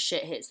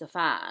shit hits the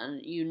fan,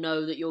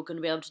 that you're going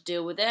to be able to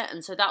deal with it.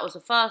 And so that was a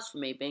first for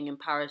me, being in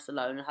Paris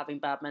alone and having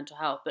bad mental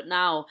health. But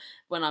now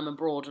when I'm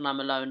abroad and I'm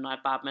alone and I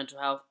have bad mental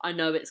health, I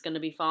know it's going to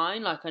be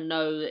fine. Like, I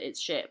know that it's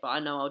shit, but I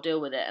know I'll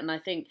deal with it. And I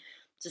think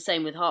it's the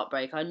same with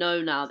heartbreak. I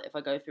know now that if I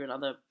go through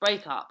another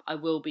breakup, I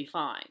will be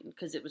fine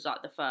because it was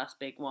like the first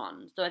big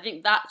one. So I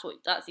think that's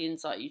the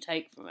insight you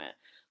take from it.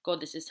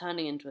 God, this is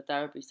turning into a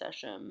therapy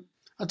session.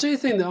 I'll tell you a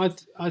thing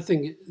that I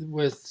think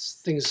where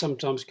things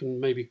sometimes can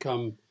maybe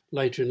come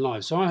later in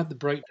life. So I had the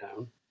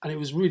breakdown and it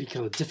was really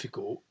kind of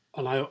difficult.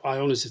 And I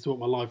honestly thought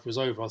my life was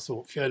over. I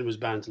thought Fiona was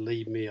bound to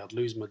leave me. I'd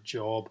lose my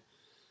job.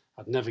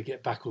 I'd never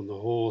get back on the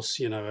horse.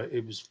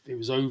 It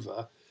was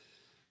over.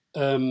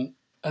 And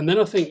then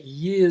I think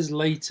years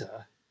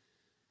later,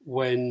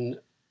 when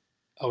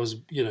I was,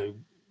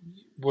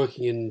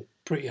 working in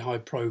pretty high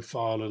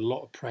profile and a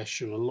lot of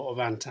pressure and a lot of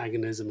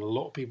antagonism and a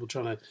lot of people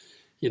trying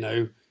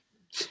to,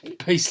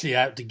 basically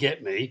out to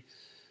get me.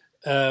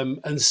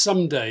 And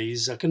some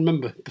days, I can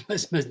remember,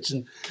 let's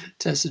mention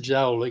Tessa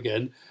Jowell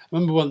again. I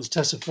remember once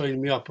Tessa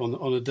phoned me up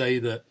on a day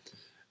that,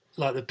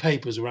 like, the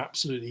papers were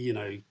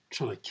absolutely,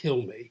 trying to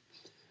kill me.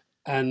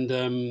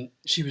 And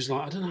she was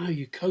like, I don't know how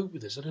you cope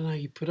with this. I don't know how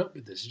you put up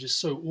with this. It's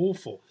just so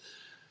awful.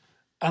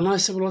 And I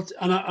said, well,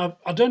 and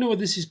I don't know whether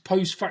this is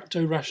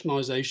post-facto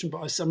rationalisation,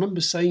 but I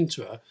remember saying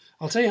to her,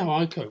 I'll tell you how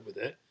I cope with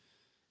it.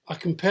 I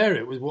compare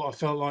it with what I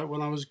felt like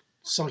when I was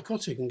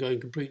psychotic and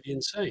going completely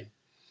insane.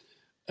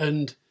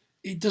 And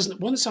it doesn't,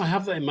 once I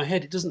have that in my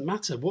head, it doesn't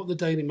matter what the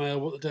Daily Mail,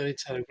 what the Daily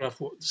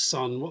Telegraph, what the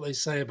Sun, what they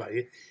say about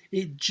you.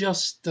 It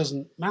just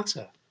doesn't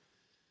matter.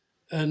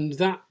 And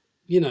that,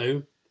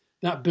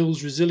 that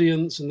builds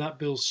resilience and that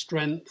builds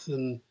strength.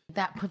 And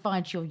that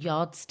provides your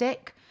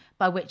yardstick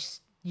by which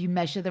you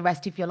measure the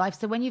rest of your life.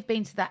 So when you've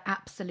been to that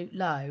absolute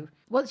low,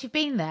 once you've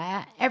been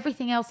there,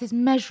 everything else is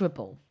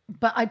measurable.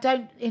 But I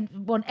don't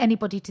want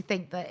anybody to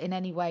think that in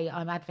any way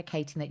I'm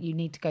advocating that you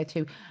need to go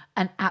through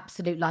an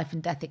absolute life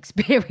and death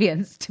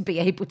experience to be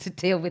able to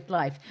deal with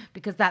life,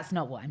 because that's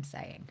not what I'm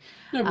saying.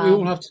 No, but we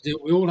all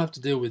have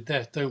to deal with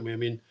death, don't we? I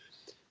mean,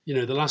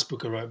 the last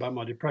book I wrote about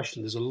my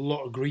depression, there's a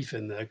lot of grief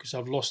in there because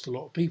I've lost a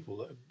lot of people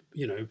that,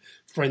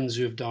 friends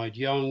who have died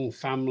young,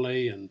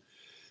 family, and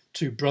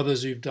 2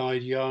 brothers who've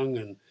died young,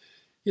 and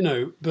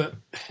but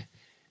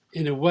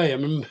in a way, I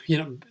mean,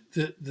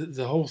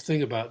 the whole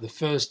thing about the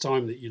first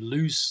time that you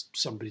lose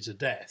somebody to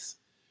death,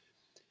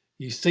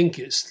 you think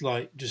it's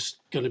like just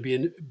going to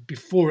be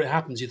before it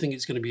happens, you think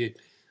it's going to be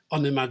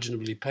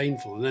unimaginably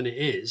painful, and then it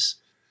is,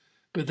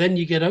 but then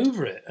you get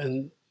over it,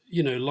 and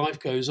life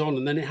goes on,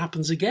 and then it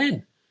happens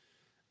again,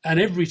 and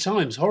every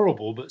time's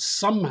horrible, but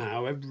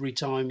somehow every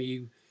time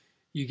you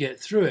get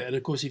through it. And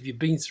of course, if you've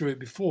been through it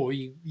before,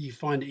 you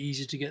find it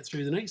easier to get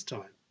through the next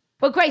time.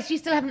 Well, Grace, you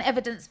still haven't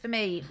evidence for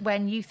me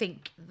when you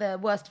think the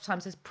worst of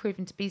times has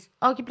proven to be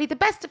arguably the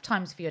best of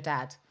times for your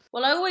dad.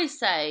 Well, I always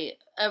say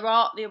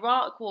the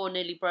Iraq War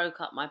nearly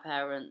broke up my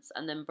parents,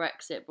 and then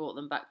Brexit brought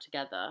them back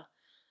together.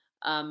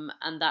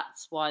 And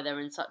that's why they're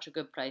in such a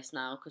good place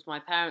now, because my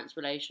parents'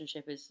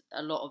 relationship is,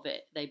 a lot of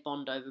it, they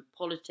bond over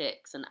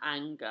politics and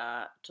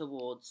anger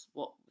towards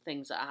what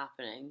things that are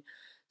happening.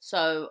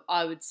 So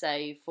I would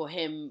say for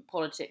him,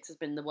 politics has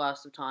been the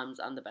worst of times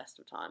and the best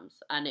of times.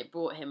 And it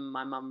brought him and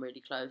my mum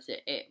really close.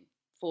 It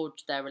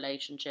forged their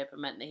relationship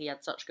and meant that he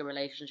had such a good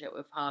relationship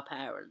with her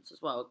parents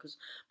as well, because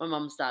my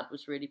mum's dad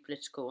was really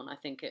political, and I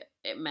think it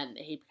meant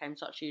that he became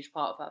such a huge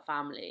part of her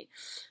family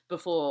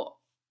before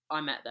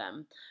I met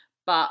them.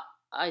 But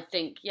I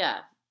think,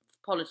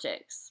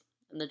 politics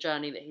and the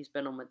journey that he's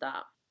been on with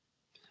that.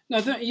 No,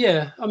 I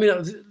mean,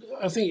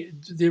 I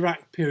think the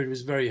Iraq period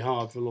was very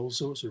hard for all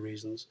sorts of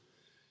reasons.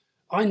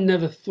 I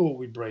never thought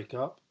we'd break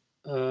up,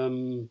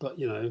 but,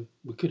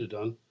 we could have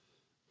done.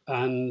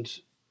 And,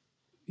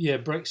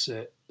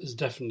 Brexit is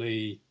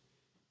definitely...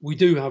 We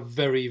do have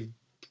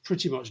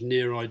pretty much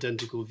near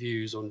identical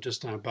views on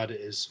just how bad it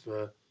is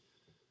for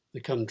the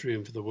country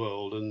and for the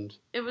world. And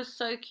it was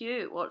so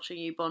cute watching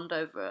you bond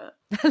over it.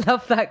 I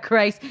love that,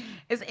 Grace.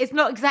 It's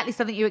not exactly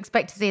something you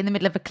expect to see in the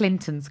middle of a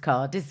Clinton's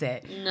card, is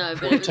it? No,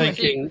 but it was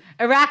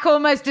Iraq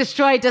almost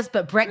destroyed us,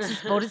 but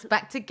Brexit brought us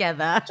back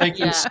together.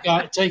 Taking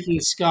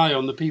Sky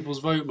on the People's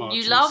Vote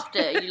marches. You loved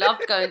it. You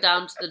loved going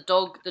down to the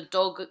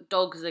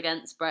dogs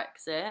against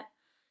Brexit.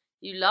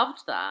 You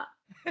loved that.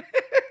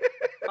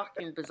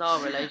 Fucking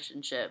bizarre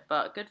relationship,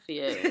 but good for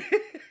you.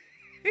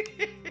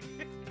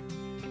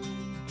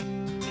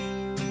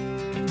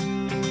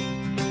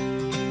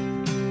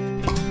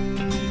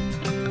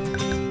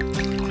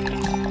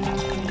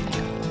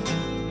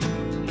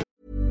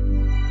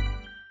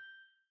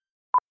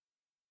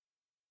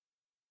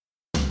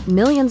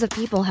 Millions of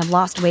people have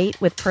lost weight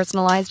with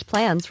personalized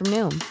plans from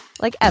Noom.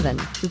 Like Evan,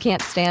 who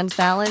can't stand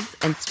salads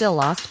and still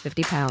lost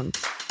 50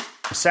 pounds.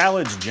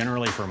 Salads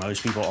generally for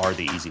most people are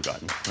the easy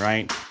button,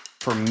 right?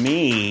 For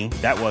me,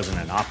 that wasn't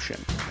an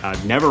option. I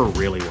never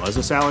really was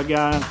a salad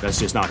guy. That's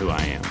just not who I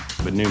am.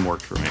 But Noom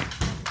worked for me.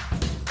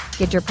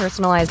 Get your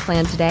personalized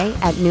plan today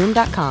at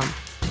Noom.com.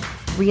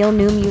 Real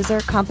Noom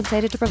user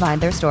compensated to provide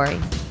their story.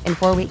 In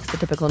 4 weeks, the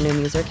typical Noom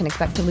user can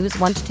expect to lose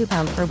 1 to 2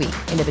 pounds per week.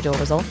 Individual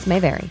results may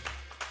vary.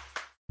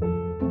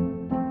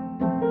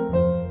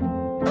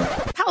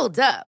 Hold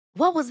up.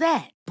 What was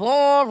that?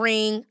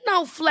 Boring.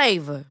 No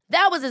flavor.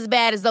 That was as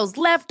bad as those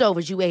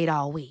leftovers you ate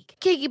all week.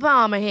 Keke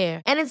Palmer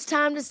here. And it's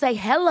time to say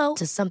hello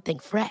to something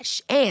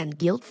fresh and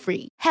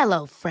guilt-free.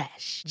 Hello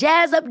Fresh.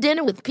 Jazz up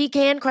dinner with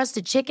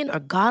pecan-crusted chicken or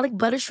garlic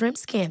butter shrimp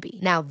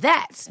scampi. Now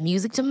that's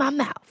music to my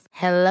mouth.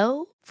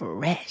 Hello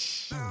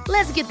Fresh.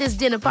 Let's get this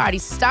dinner party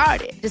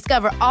started.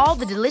 Discover all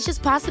the delicious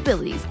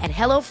possibilities at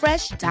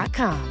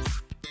HelloFresh.com.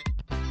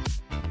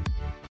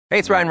 Hey,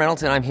 it's Ryan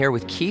Reynolds, and I'm here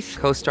with Keith,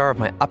 co-star of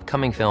my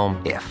upcoming film,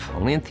 If,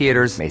 only in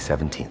theaters May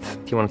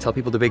 17th. Do you want to tell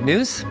people the big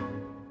news?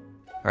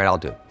 All right, I'll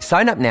do it.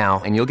 Sign up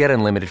now and you'll get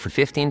unlimited for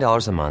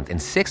 $15 a month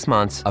and 6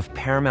 months of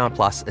Paramount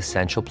Plus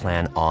Essential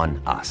Plan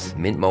on us.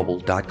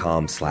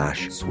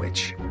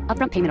 MintMobile.com/switch.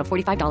 Upfront payment of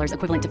 $45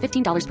 equivalent to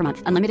 $15 per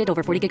month. Unlimited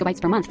over 40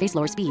 gigabytes per month. Face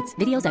lower speeds.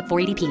 Videos at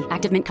 480p.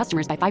 Active Mint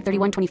customers by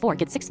 531.24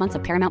 get 6 months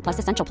of Paramount Plus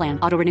Essential Plan.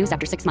 Auto renews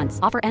after 6 months.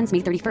 Offer ends May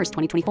 31st,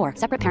 2024.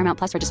 Separate Paramount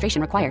Plus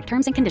registration required.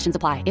 Terms and conditions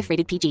apply if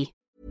rated PG.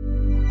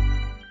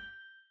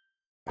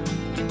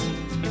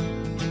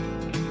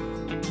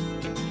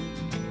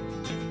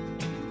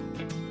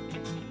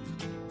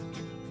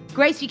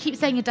 Grace, you keep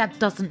saying your dad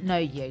doesn't know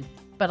you,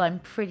 but I'm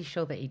pretty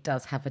sure that he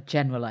does have a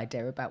general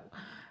idea about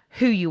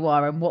who you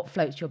are and what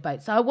floats your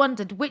boat. So I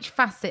wondered, which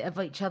facet of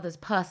each other's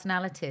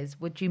personalities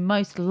would you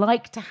most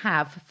like to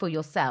have for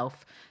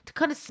yourself to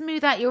kind of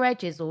smooth out your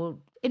edges or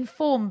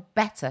inform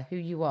better who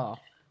you are?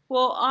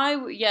 Well, I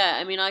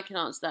can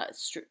answer that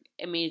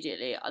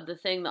immediately. The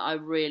thing that I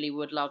really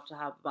would love to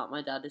have about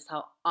my dad is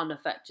how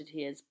unaffected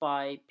he is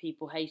by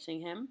people hating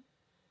him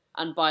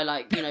and by,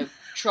 like, you know,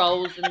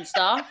 trolls and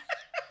stuff.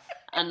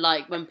 And,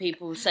 like, when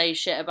people say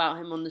shit about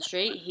him on the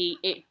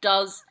street,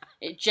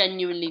 it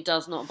genuinely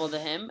does not bother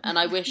him. And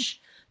I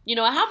wish, you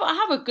know, I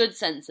have a good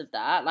sense of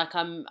that. Like,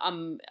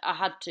 I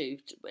had to,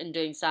 in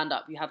doing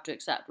stand-up, you have to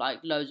accept, like,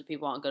 loads of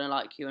people aren't going to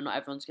like you and not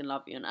everyone's going to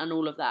love you and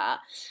all of that.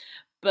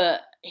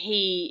 But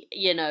he,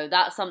 you know,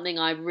 that's something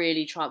I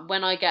really try.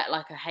 When I get,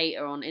 like, a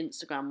hater on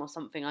Instagram or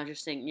something, I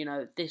just think, you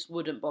know, this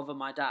wouldn't bother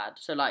my dad.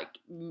 So, like,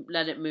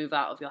 let it move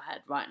out of your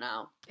head right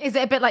now. Is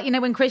it a bit like, you know,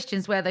 when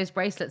Christians wear those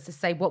bracelets to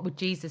say, what would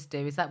Jesus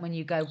do? Is that when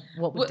you go,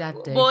 what would Dad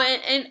do? Well,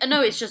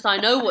 no, it's just I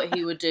know what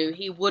he would do.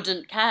 He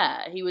wouldn't care.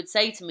 He would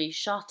say to me,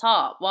 shut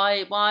up.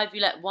 Why have you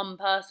let one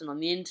person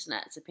on the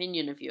internet's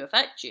opinion of you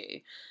affect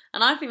you?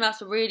 And I think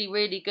that's a really,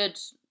 really good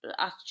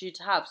attitude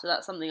to have. So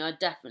that's something I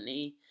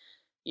definitely,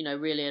 you know,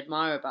 really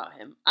admire about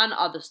him and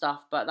other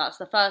stuff. But that's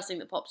the first thing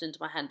that pops into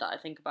my head that I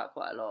think about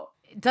quite a lot.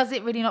 Does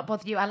it really not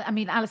bother you? I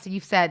mean, Alison,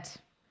 you've said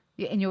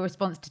in your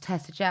response to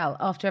Tessa Gell,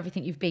 after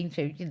everything you've been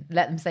through, you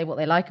let them say what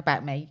they like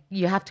about me.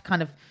 You have to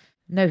kind of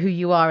know who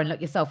you are and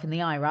look yourself in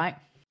the eye, right?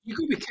 You've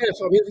got to be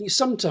careful. I mean, I think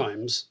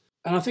sometimes,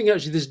 and I think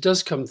actually this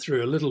does come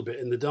through a little bit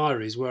in the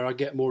diaries where I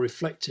get more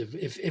reflective.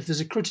 If there's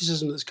a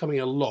criticism that's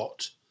coming a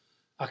lot,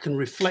 I can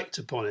reflect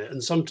upon it.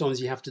 And sometimes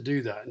you have to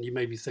do that. And you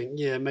maybe think,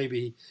 yeah,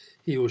 maybe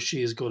he or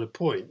she has got a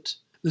point.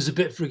 There's a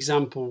bit, for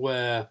example,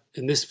 where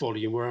in this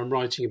volume where I'm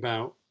writing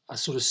about a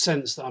sort of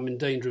sense that I'm in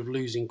danger of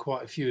losing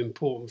quite a few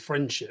important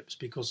friendships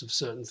because of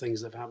certain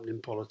things that have happened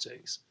in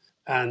politics.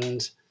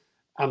 And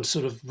I'm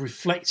sort of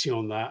reflecting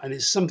on that. And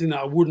it's something that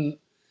I wouldn't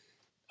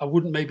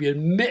maybe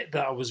admit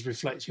that I was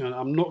reflecting on.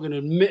 I'm not going to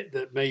admit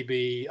that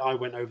maybe I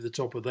went over the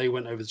top or they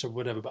went over the top or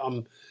whatever,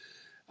 but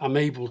I'm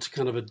able to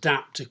kind of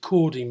adapt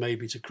according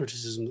maybe to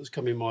criticism that's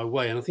coming my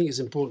way. And I think it's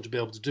important to be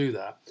able to do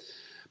that.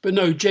 But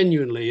no,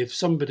 genuinely, if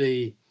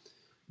somebody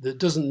that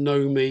doesn't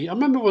know me, I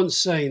remember once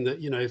saying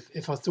that, you know,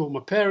 if I thought my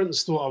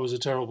parents thought I was a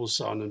terrible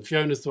son and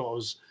Fiona thought I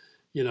was,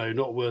 you know,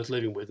 not worth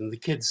living with, and the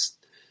kids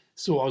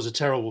thought I was a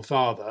terrible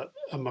father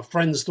and my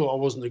friends thought I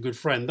wasn't a good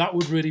friend, that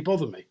would really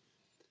bother me.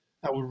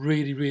 That would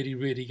really, really,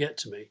 really get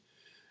to me.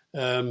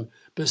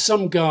 But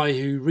some guy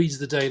who reads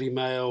the Daily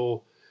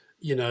Mail,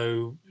 you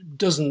know,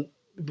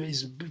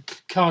 is a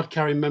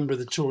card-carrying member of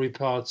the Tory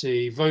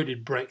party,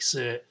 voted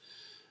Brexit,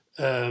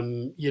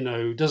 you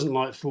know, doesn't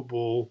like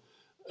football,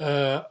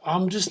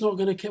 I'm just not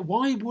going to care.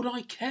 Why would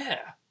I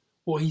care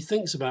what he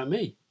thinks about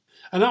me?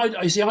 And I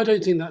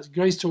don't think that's,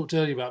 Grace talked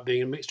earlier about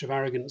being a mixture of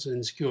arrogance and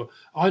insecure.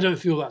 I don't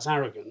feel that's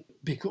arrogant,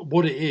 because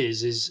what it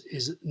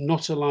is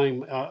not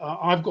allowing,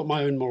 I've got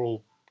my own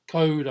moral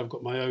code, I've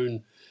got my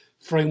own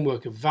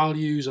framework of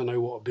values, I know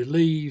what I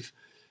believe,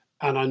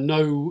 and I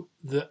know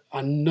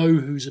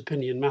whose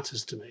opinion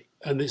matters to me.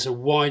 And it's a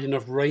wide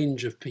enough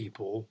range of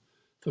people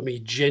for me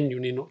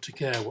genuinely not to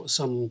care what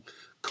some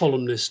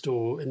columnist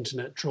or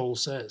internet troll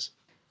says.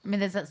 I mean,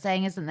 there's that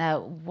saying, isn't there?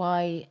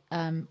 Why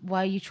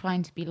are you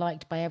trying to be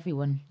liked by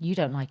everyone? You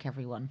don't like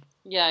everyone.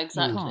 Yeah,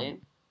 exactly.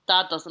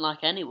 Dad doesn't like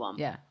anyone.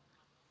 Yeah.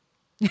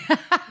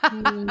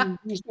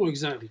 It's not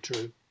exactly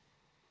true.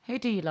 Who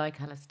do you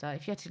like, Alistair?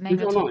 If you had to name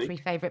your top three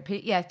favourite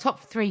people. Yeah, top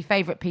three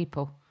favourite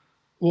people.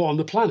 What, on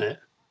the planet?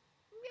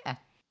 Yeah.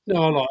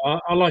 No,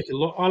 I like a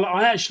lot.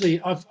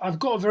 I've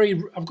got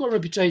a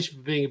reputation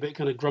for being a bit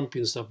kind of grumpy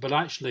and stuff, but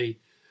actually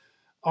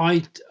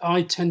I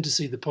tend to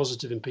see the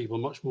positive in people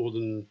much more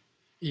than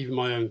even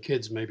my own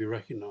kids maybe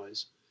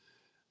recognise.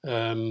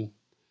 But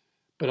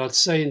I'd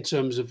say in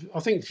terms of,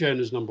 I think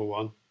Fiona's number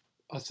one.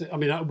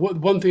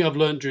 One thing I've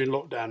learned during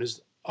lockdown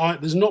is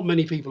there's not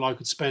many people I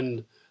could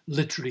spend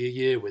literally a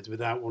year with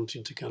without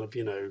wanting to kind of,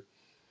 you know,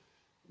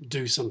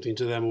 do something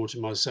to them or to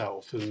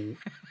myself. And,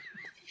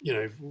 you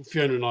know,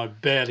 Fiona and I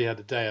barely had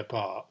a day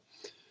apart.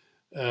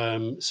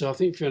 So I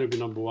think Fiona would be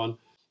number one.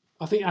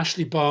 I think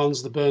Ashley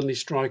Barnes, the Burnley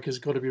striker, has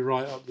got to be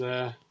right up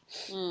there.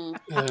 And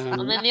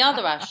then the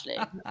other Ashley.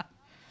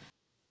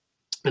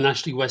 And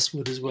Ashley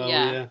Westwood as well,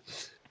 yeah.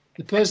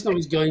 The person I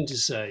was going to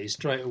say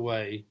straight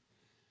away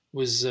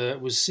was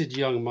Sid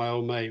Young, my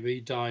old mate. He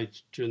died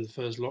during the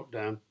first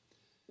lockdown.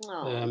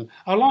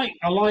 I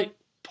like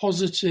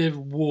positive,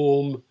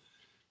 warm,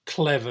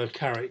 clever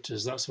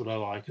characters. That's what I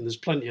like, and there's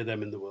plenty of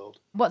them in the world.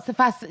 What's the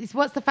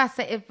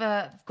facet of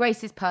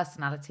Grace's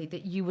personality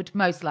that you would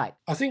most like?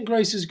 I think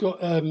Grace has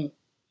got an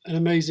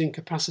amazing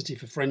capacity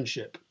for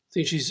friendship. I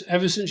think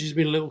ever since she's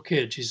been a little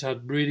kid, she's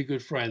had really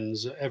good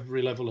friends at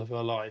every level of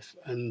her life,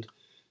 and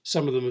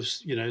some of them have,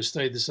 you know,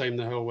 stayed the same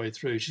the whole way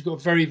through. She's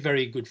got very,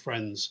 very good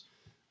friends,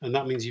 and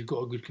that means you've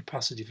got a good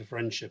capacity for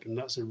friendship, and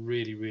that's a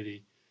really,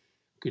 really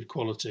good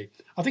quality.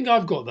 I think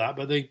I've got that,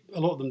 but a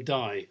lot of them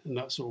die, and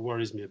that sort of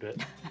worries me a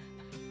bit.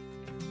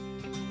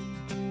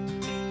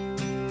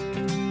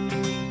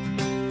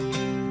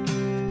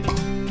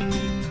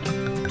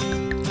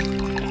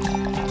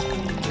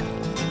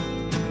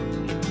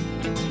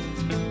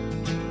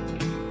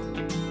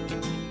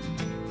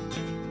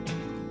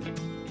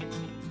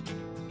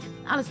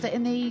 Alistair,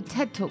 in the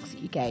TED Talks that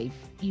you gave,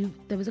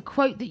 there was a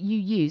quote that you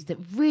used that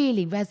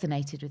really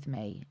resonated with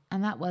me,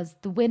 and that was,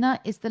 "The winner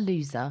is the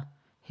loser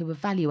who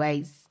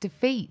evaluates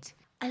defeat."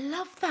 I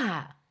love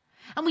that.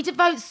 And we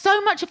devote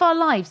so much of our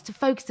lives to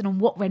focusing on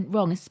what went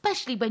wrong,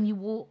 especially when you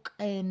walk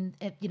in,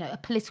 a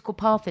political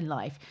path in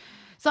life.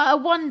 So I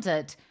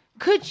wondered,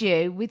 could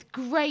you, with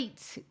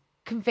great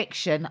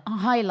conviction,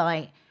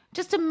 highlight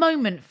just a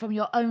moment from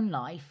your own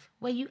life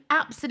where you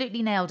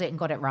absolutely nailed it and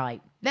got it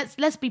right?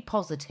 Let's be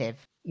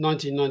positive.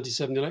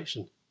 1997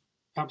 election.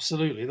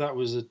 Absolutely. That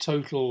was a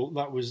total,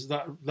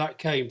 that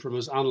came from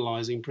us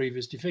analysing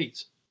previous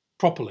defeats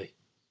properly.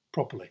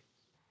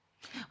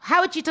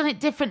 How had you done it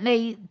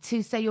differently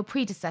to, say, your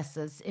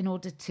predecessors in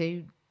order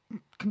to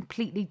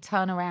completely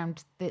turn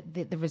around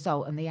the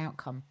result and the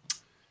outcome?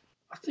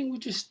 I think we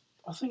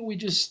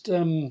just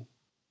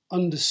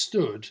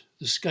understood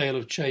the scale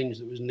of change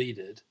that was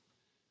needed,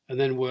 and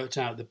then worked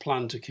out the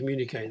plan to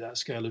communicate that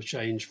scale of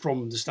change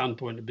from the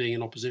standpoint of being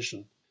in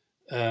opposition,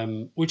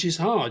 which is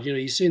hard.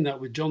 You've seen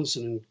that with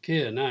Johnson and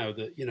Keir now,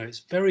 that, it's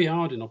very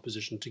hard in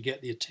opposition to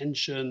get the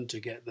attention, to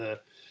get the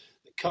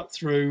cut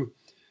through.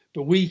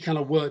 But we kind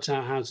of worked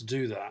out how to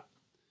do that.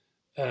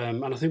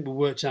 And I think we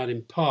worked out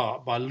in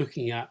part by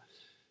looking at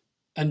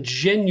and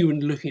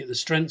genuinely looking at the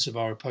strengths of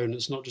our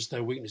opponents, not just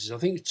their weaknesses. I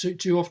think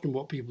too often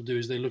what people do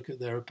is they look at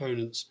their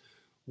opponents'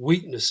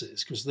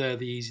 weaknesses because they're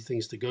the easy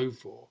things to go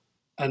for.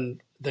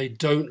 And they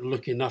don't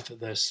look enough at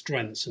their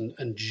strengths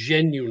and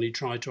genuinely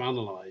try to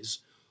analyse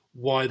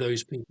why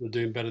those people are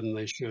doing better than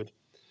they should.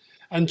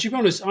 And to be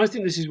honest, I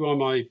think this is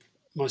why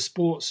my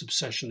sports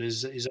obsession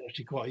is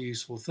actually quite a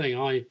useful thing.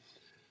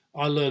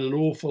 I learn an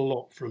awful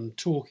lot from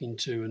talking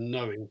to and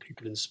knowing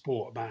people in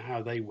sport about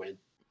how they win.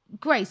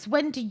 Grace,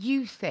 when do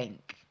you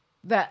think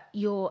that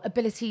your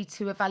ability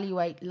to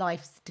evaluate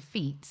life's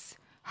defeats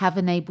have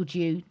enabled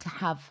you to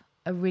have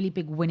a really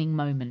big winning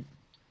moment?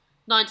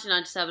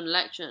 1997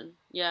 election.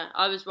 Yeah,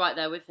 I was right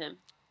there with him.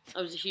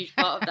 I was a huge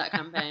part of that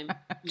campaign.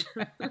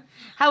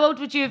 How old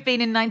would you have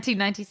been in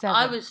 1997?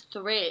 I was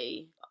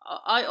 3.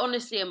 I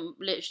honestly am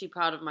literally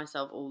proud of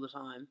myself all the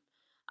time.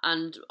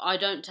 And I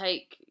don't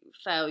take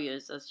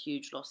failures as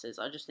huge losses.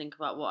 I just think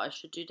about what I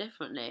should do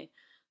differently.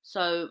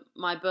 So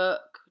my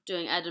book,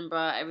 doing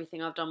Edinburgh,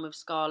 everything I've done with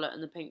Scarlett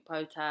and the Pink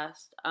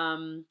Protest,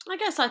 I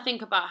guess I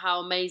think about how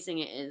amazing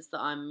it is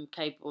that I'm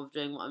capable of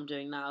doing what I'm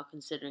doing now,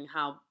 considering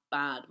how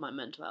bad my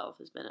mental health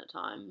has been at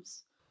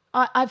times.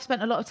 I've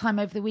spent a lot of time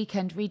over the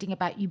weekend reading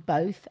about you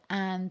both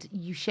and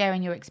you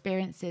sharing your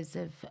experiences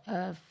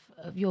of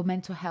your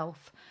mental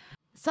health.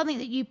 Something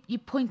that you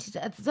pointed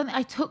at, something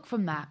I took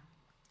from that,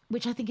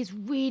 which I think is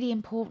really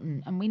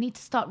important, and we need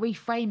to start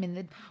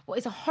reframing what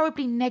is a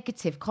horribly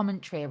negative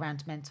commentary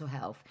around mental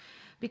health.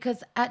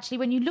 Because actually,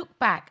 when you look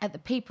back at the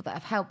people that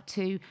have helped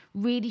to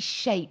really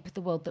shape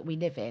the world that we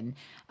live in,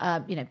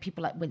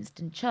 people like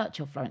Winston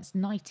Churchill, Florence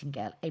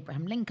Nightingale,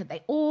 Abraham Lincoln,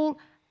 they all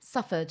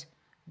suffered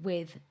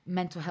with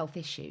mental health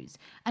issues.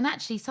 And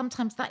actually,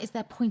 sometimes that is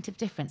their point of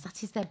difference.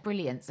 That is their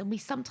brilliance. And we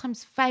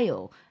sometimes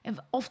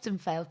often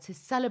fail to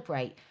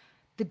celebrate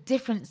the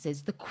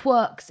differences, the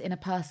quirks in a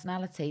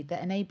personality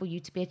that enable you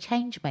to be a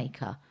change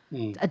maker,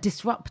 a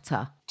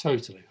disruptor.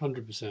 Totally,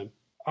 100%.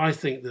 I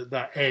think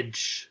that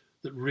edge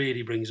that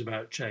really brings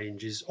about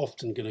change is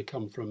often going to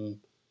come from,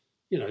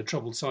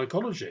 troubled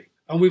psychology.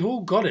 And we've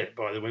all got it,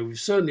 by the way. We've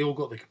certainly all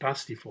got the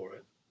capacity for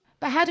it.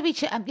 But how do we...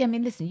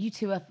 listen, you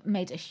two have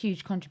made a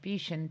huge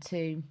contribution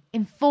to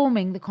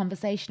informing the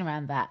conversation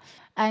around that.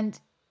 And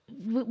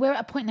we're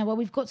at a point now where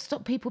we've got to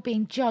stop people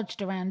being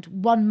judged around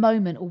one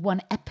moment or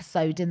one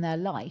episode in their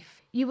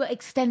life. You were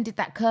extended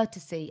that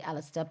courtesy,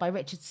 Alistair, by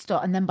Richard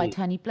Stott and then by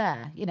Tony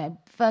Blair.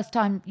 First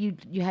time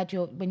you had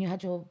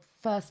your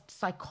first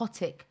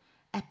psychotic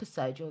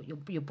episode,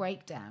 your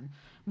breakdown,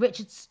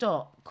 Richard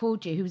Stott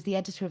called you, who was the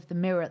editor of The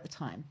Mirror at the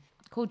time,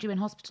 called you in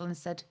hospital and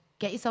said,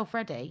 get yourself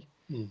ready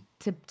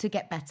to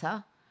get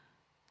better,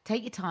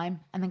 take your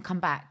time and then come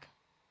back.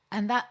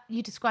 And that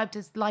you described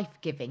as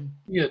life-giving.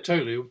 Yeah,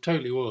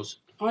 totally was.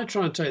 I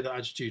try and take that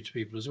attitude to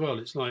people as well.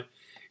 It's like,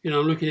 I'm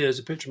looking here, there's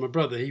a picture of my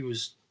brother. He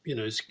was, had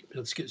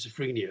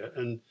schizophrenia,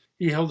 and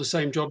he held the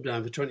same job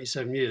down for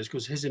 27 years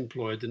because his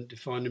employer didn't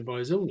define him by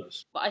his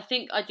illness. But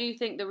I do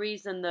think the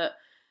reason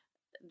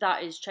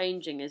that is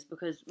changing is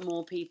because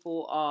more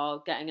people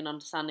are getting an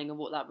understanding of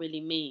what that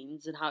really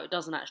means and how it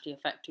doesn't actually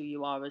affect who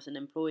you are as an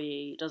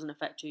employee. It doesn't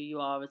affect who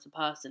you are as a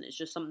person. It's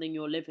just something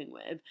you're living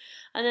with.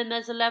 And then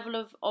there's a level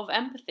of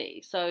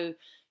empathy. So,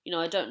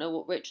 I don't know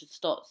what Richard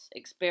Stott's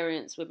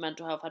experience with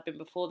mental health had been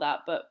before that,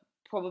 but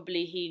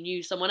probably he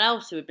knew someone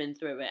else who had been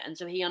through it, and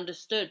so he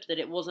understood that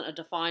it wasn't a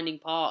defining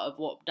part of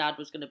what Dad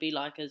was going to be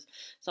like as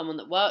someone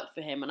that worked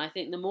for him. And I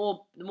think the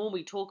more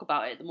we talk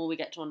about it, the more we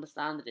get to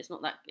understand that it's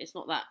not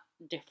that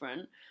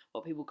different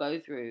what people go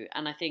through.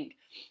 And I think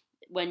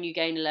when you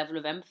gain a level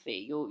of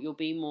empathy, you'll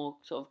be more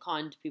sort of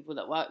kind to people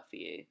that work for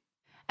you.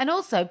 And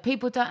also,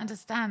 people don't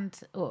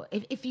understand, or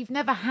if you've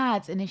never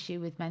had an issue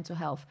with mental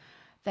health,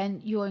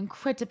 then you're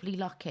incredibly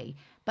lucky.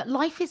 But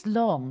life is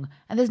long,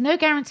 and there's no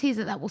guarantees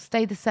that will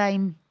stay the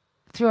same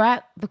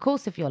throughout the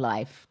course of your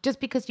life. Just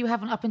because you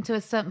haven't up until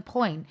a certain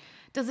point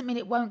doesn't mean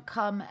it won't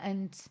come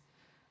and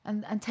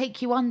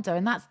take you under,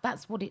 and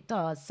that's what it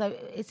does. So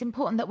it's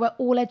important that we're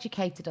all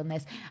educated on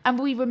this, and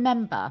we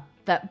remember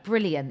that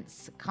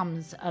brilliance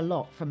comes a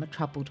lot from a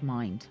troubled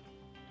mind.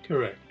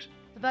 Correct.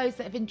 For those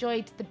that have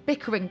enjoyed the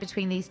bickering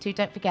between these two,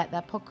 don't forget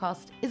their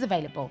podcast is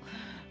available.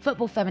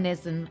 Football,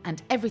 Feminism,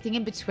 and everything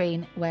in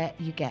between, where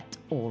you get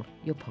all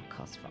your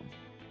podcasts from.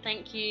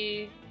 Thank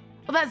you.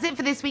 Well, that's it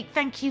for this week.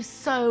 Thank you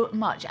so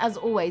much, as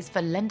always,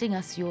 for lending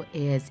us your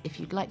ears. If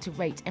you'd like to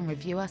rate and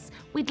review us,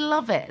 we'd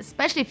love it,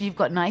 especially if you've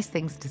got nice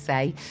things to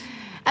say.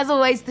 As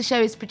always, the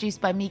show is produced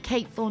by me,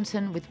 Kate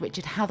Thornton, with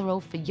Richard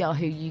Hatherall for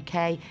Yahoo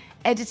UK.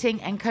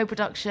 Editing and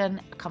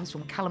co-production comes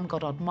from Callum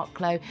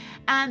Goddard-Mocklow,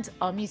 and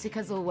our music,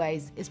 as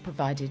always, is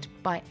provided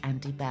by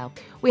Andy Bell.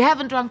 We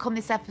haven't drunk on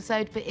this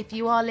episode, but if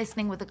you are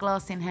listening with a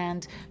glass in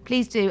hand,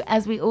 please do,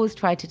 as we always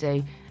try to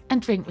do,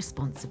 and drink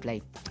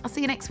responsibly. I'll see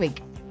you next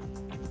week.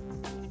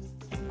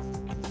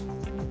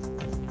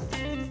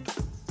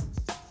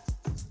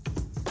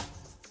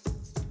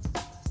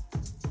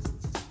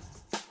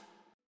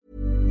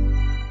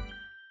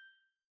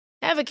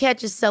 Ever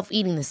catch yourself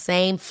eating the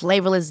same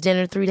flavorless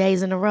dinner 3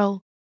 days in a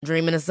row?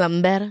 Dreaming of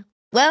something better?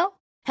 Well,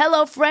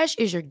 HelloFresh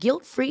is your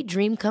guilt-free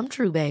dream come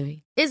true,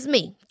 baby. It's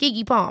me,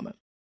 Keke Palmer.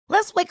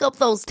 Let's wake up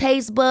those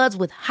taste buds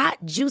with hot,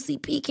 juicy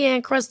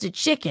pecan-crusted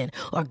chicken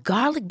or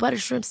garlic butter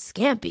shrimp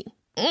scampi.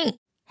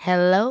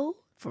 Hello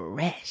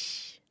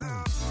Fresh.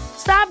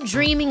 Stop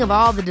dreaming of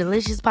all the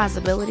delicious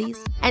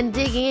possibilities and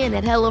dig in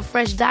at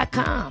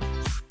HelloFresh.com.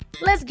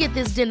 Let's get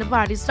this dinner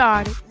party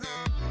started.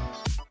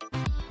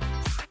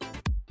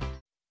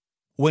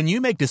 When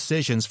you make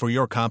decisions for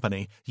your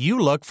company, you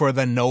look for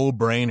the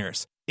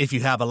no-brainers. If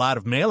you have a lot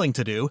of mailing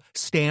to do,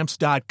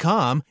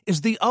 Stamps.com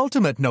is the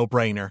ultimate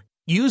no-brainer.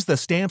 Use the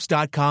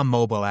Stamps.com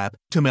mobile app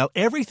to mail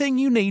everything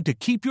you need to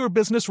keep your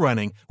business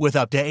running with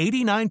up to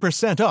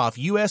 89% off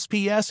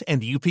USPS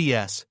and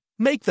UPS.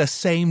 Make the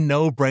same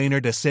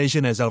no-brainer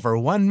decision as over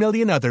 1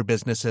 million other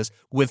businesses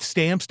with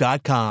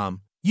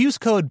Stamps.com. Use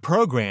code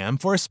PROGRAM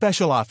for a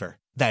special offer.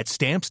 That's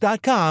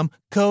Stamps.com,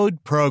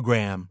 code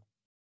PROGRAM.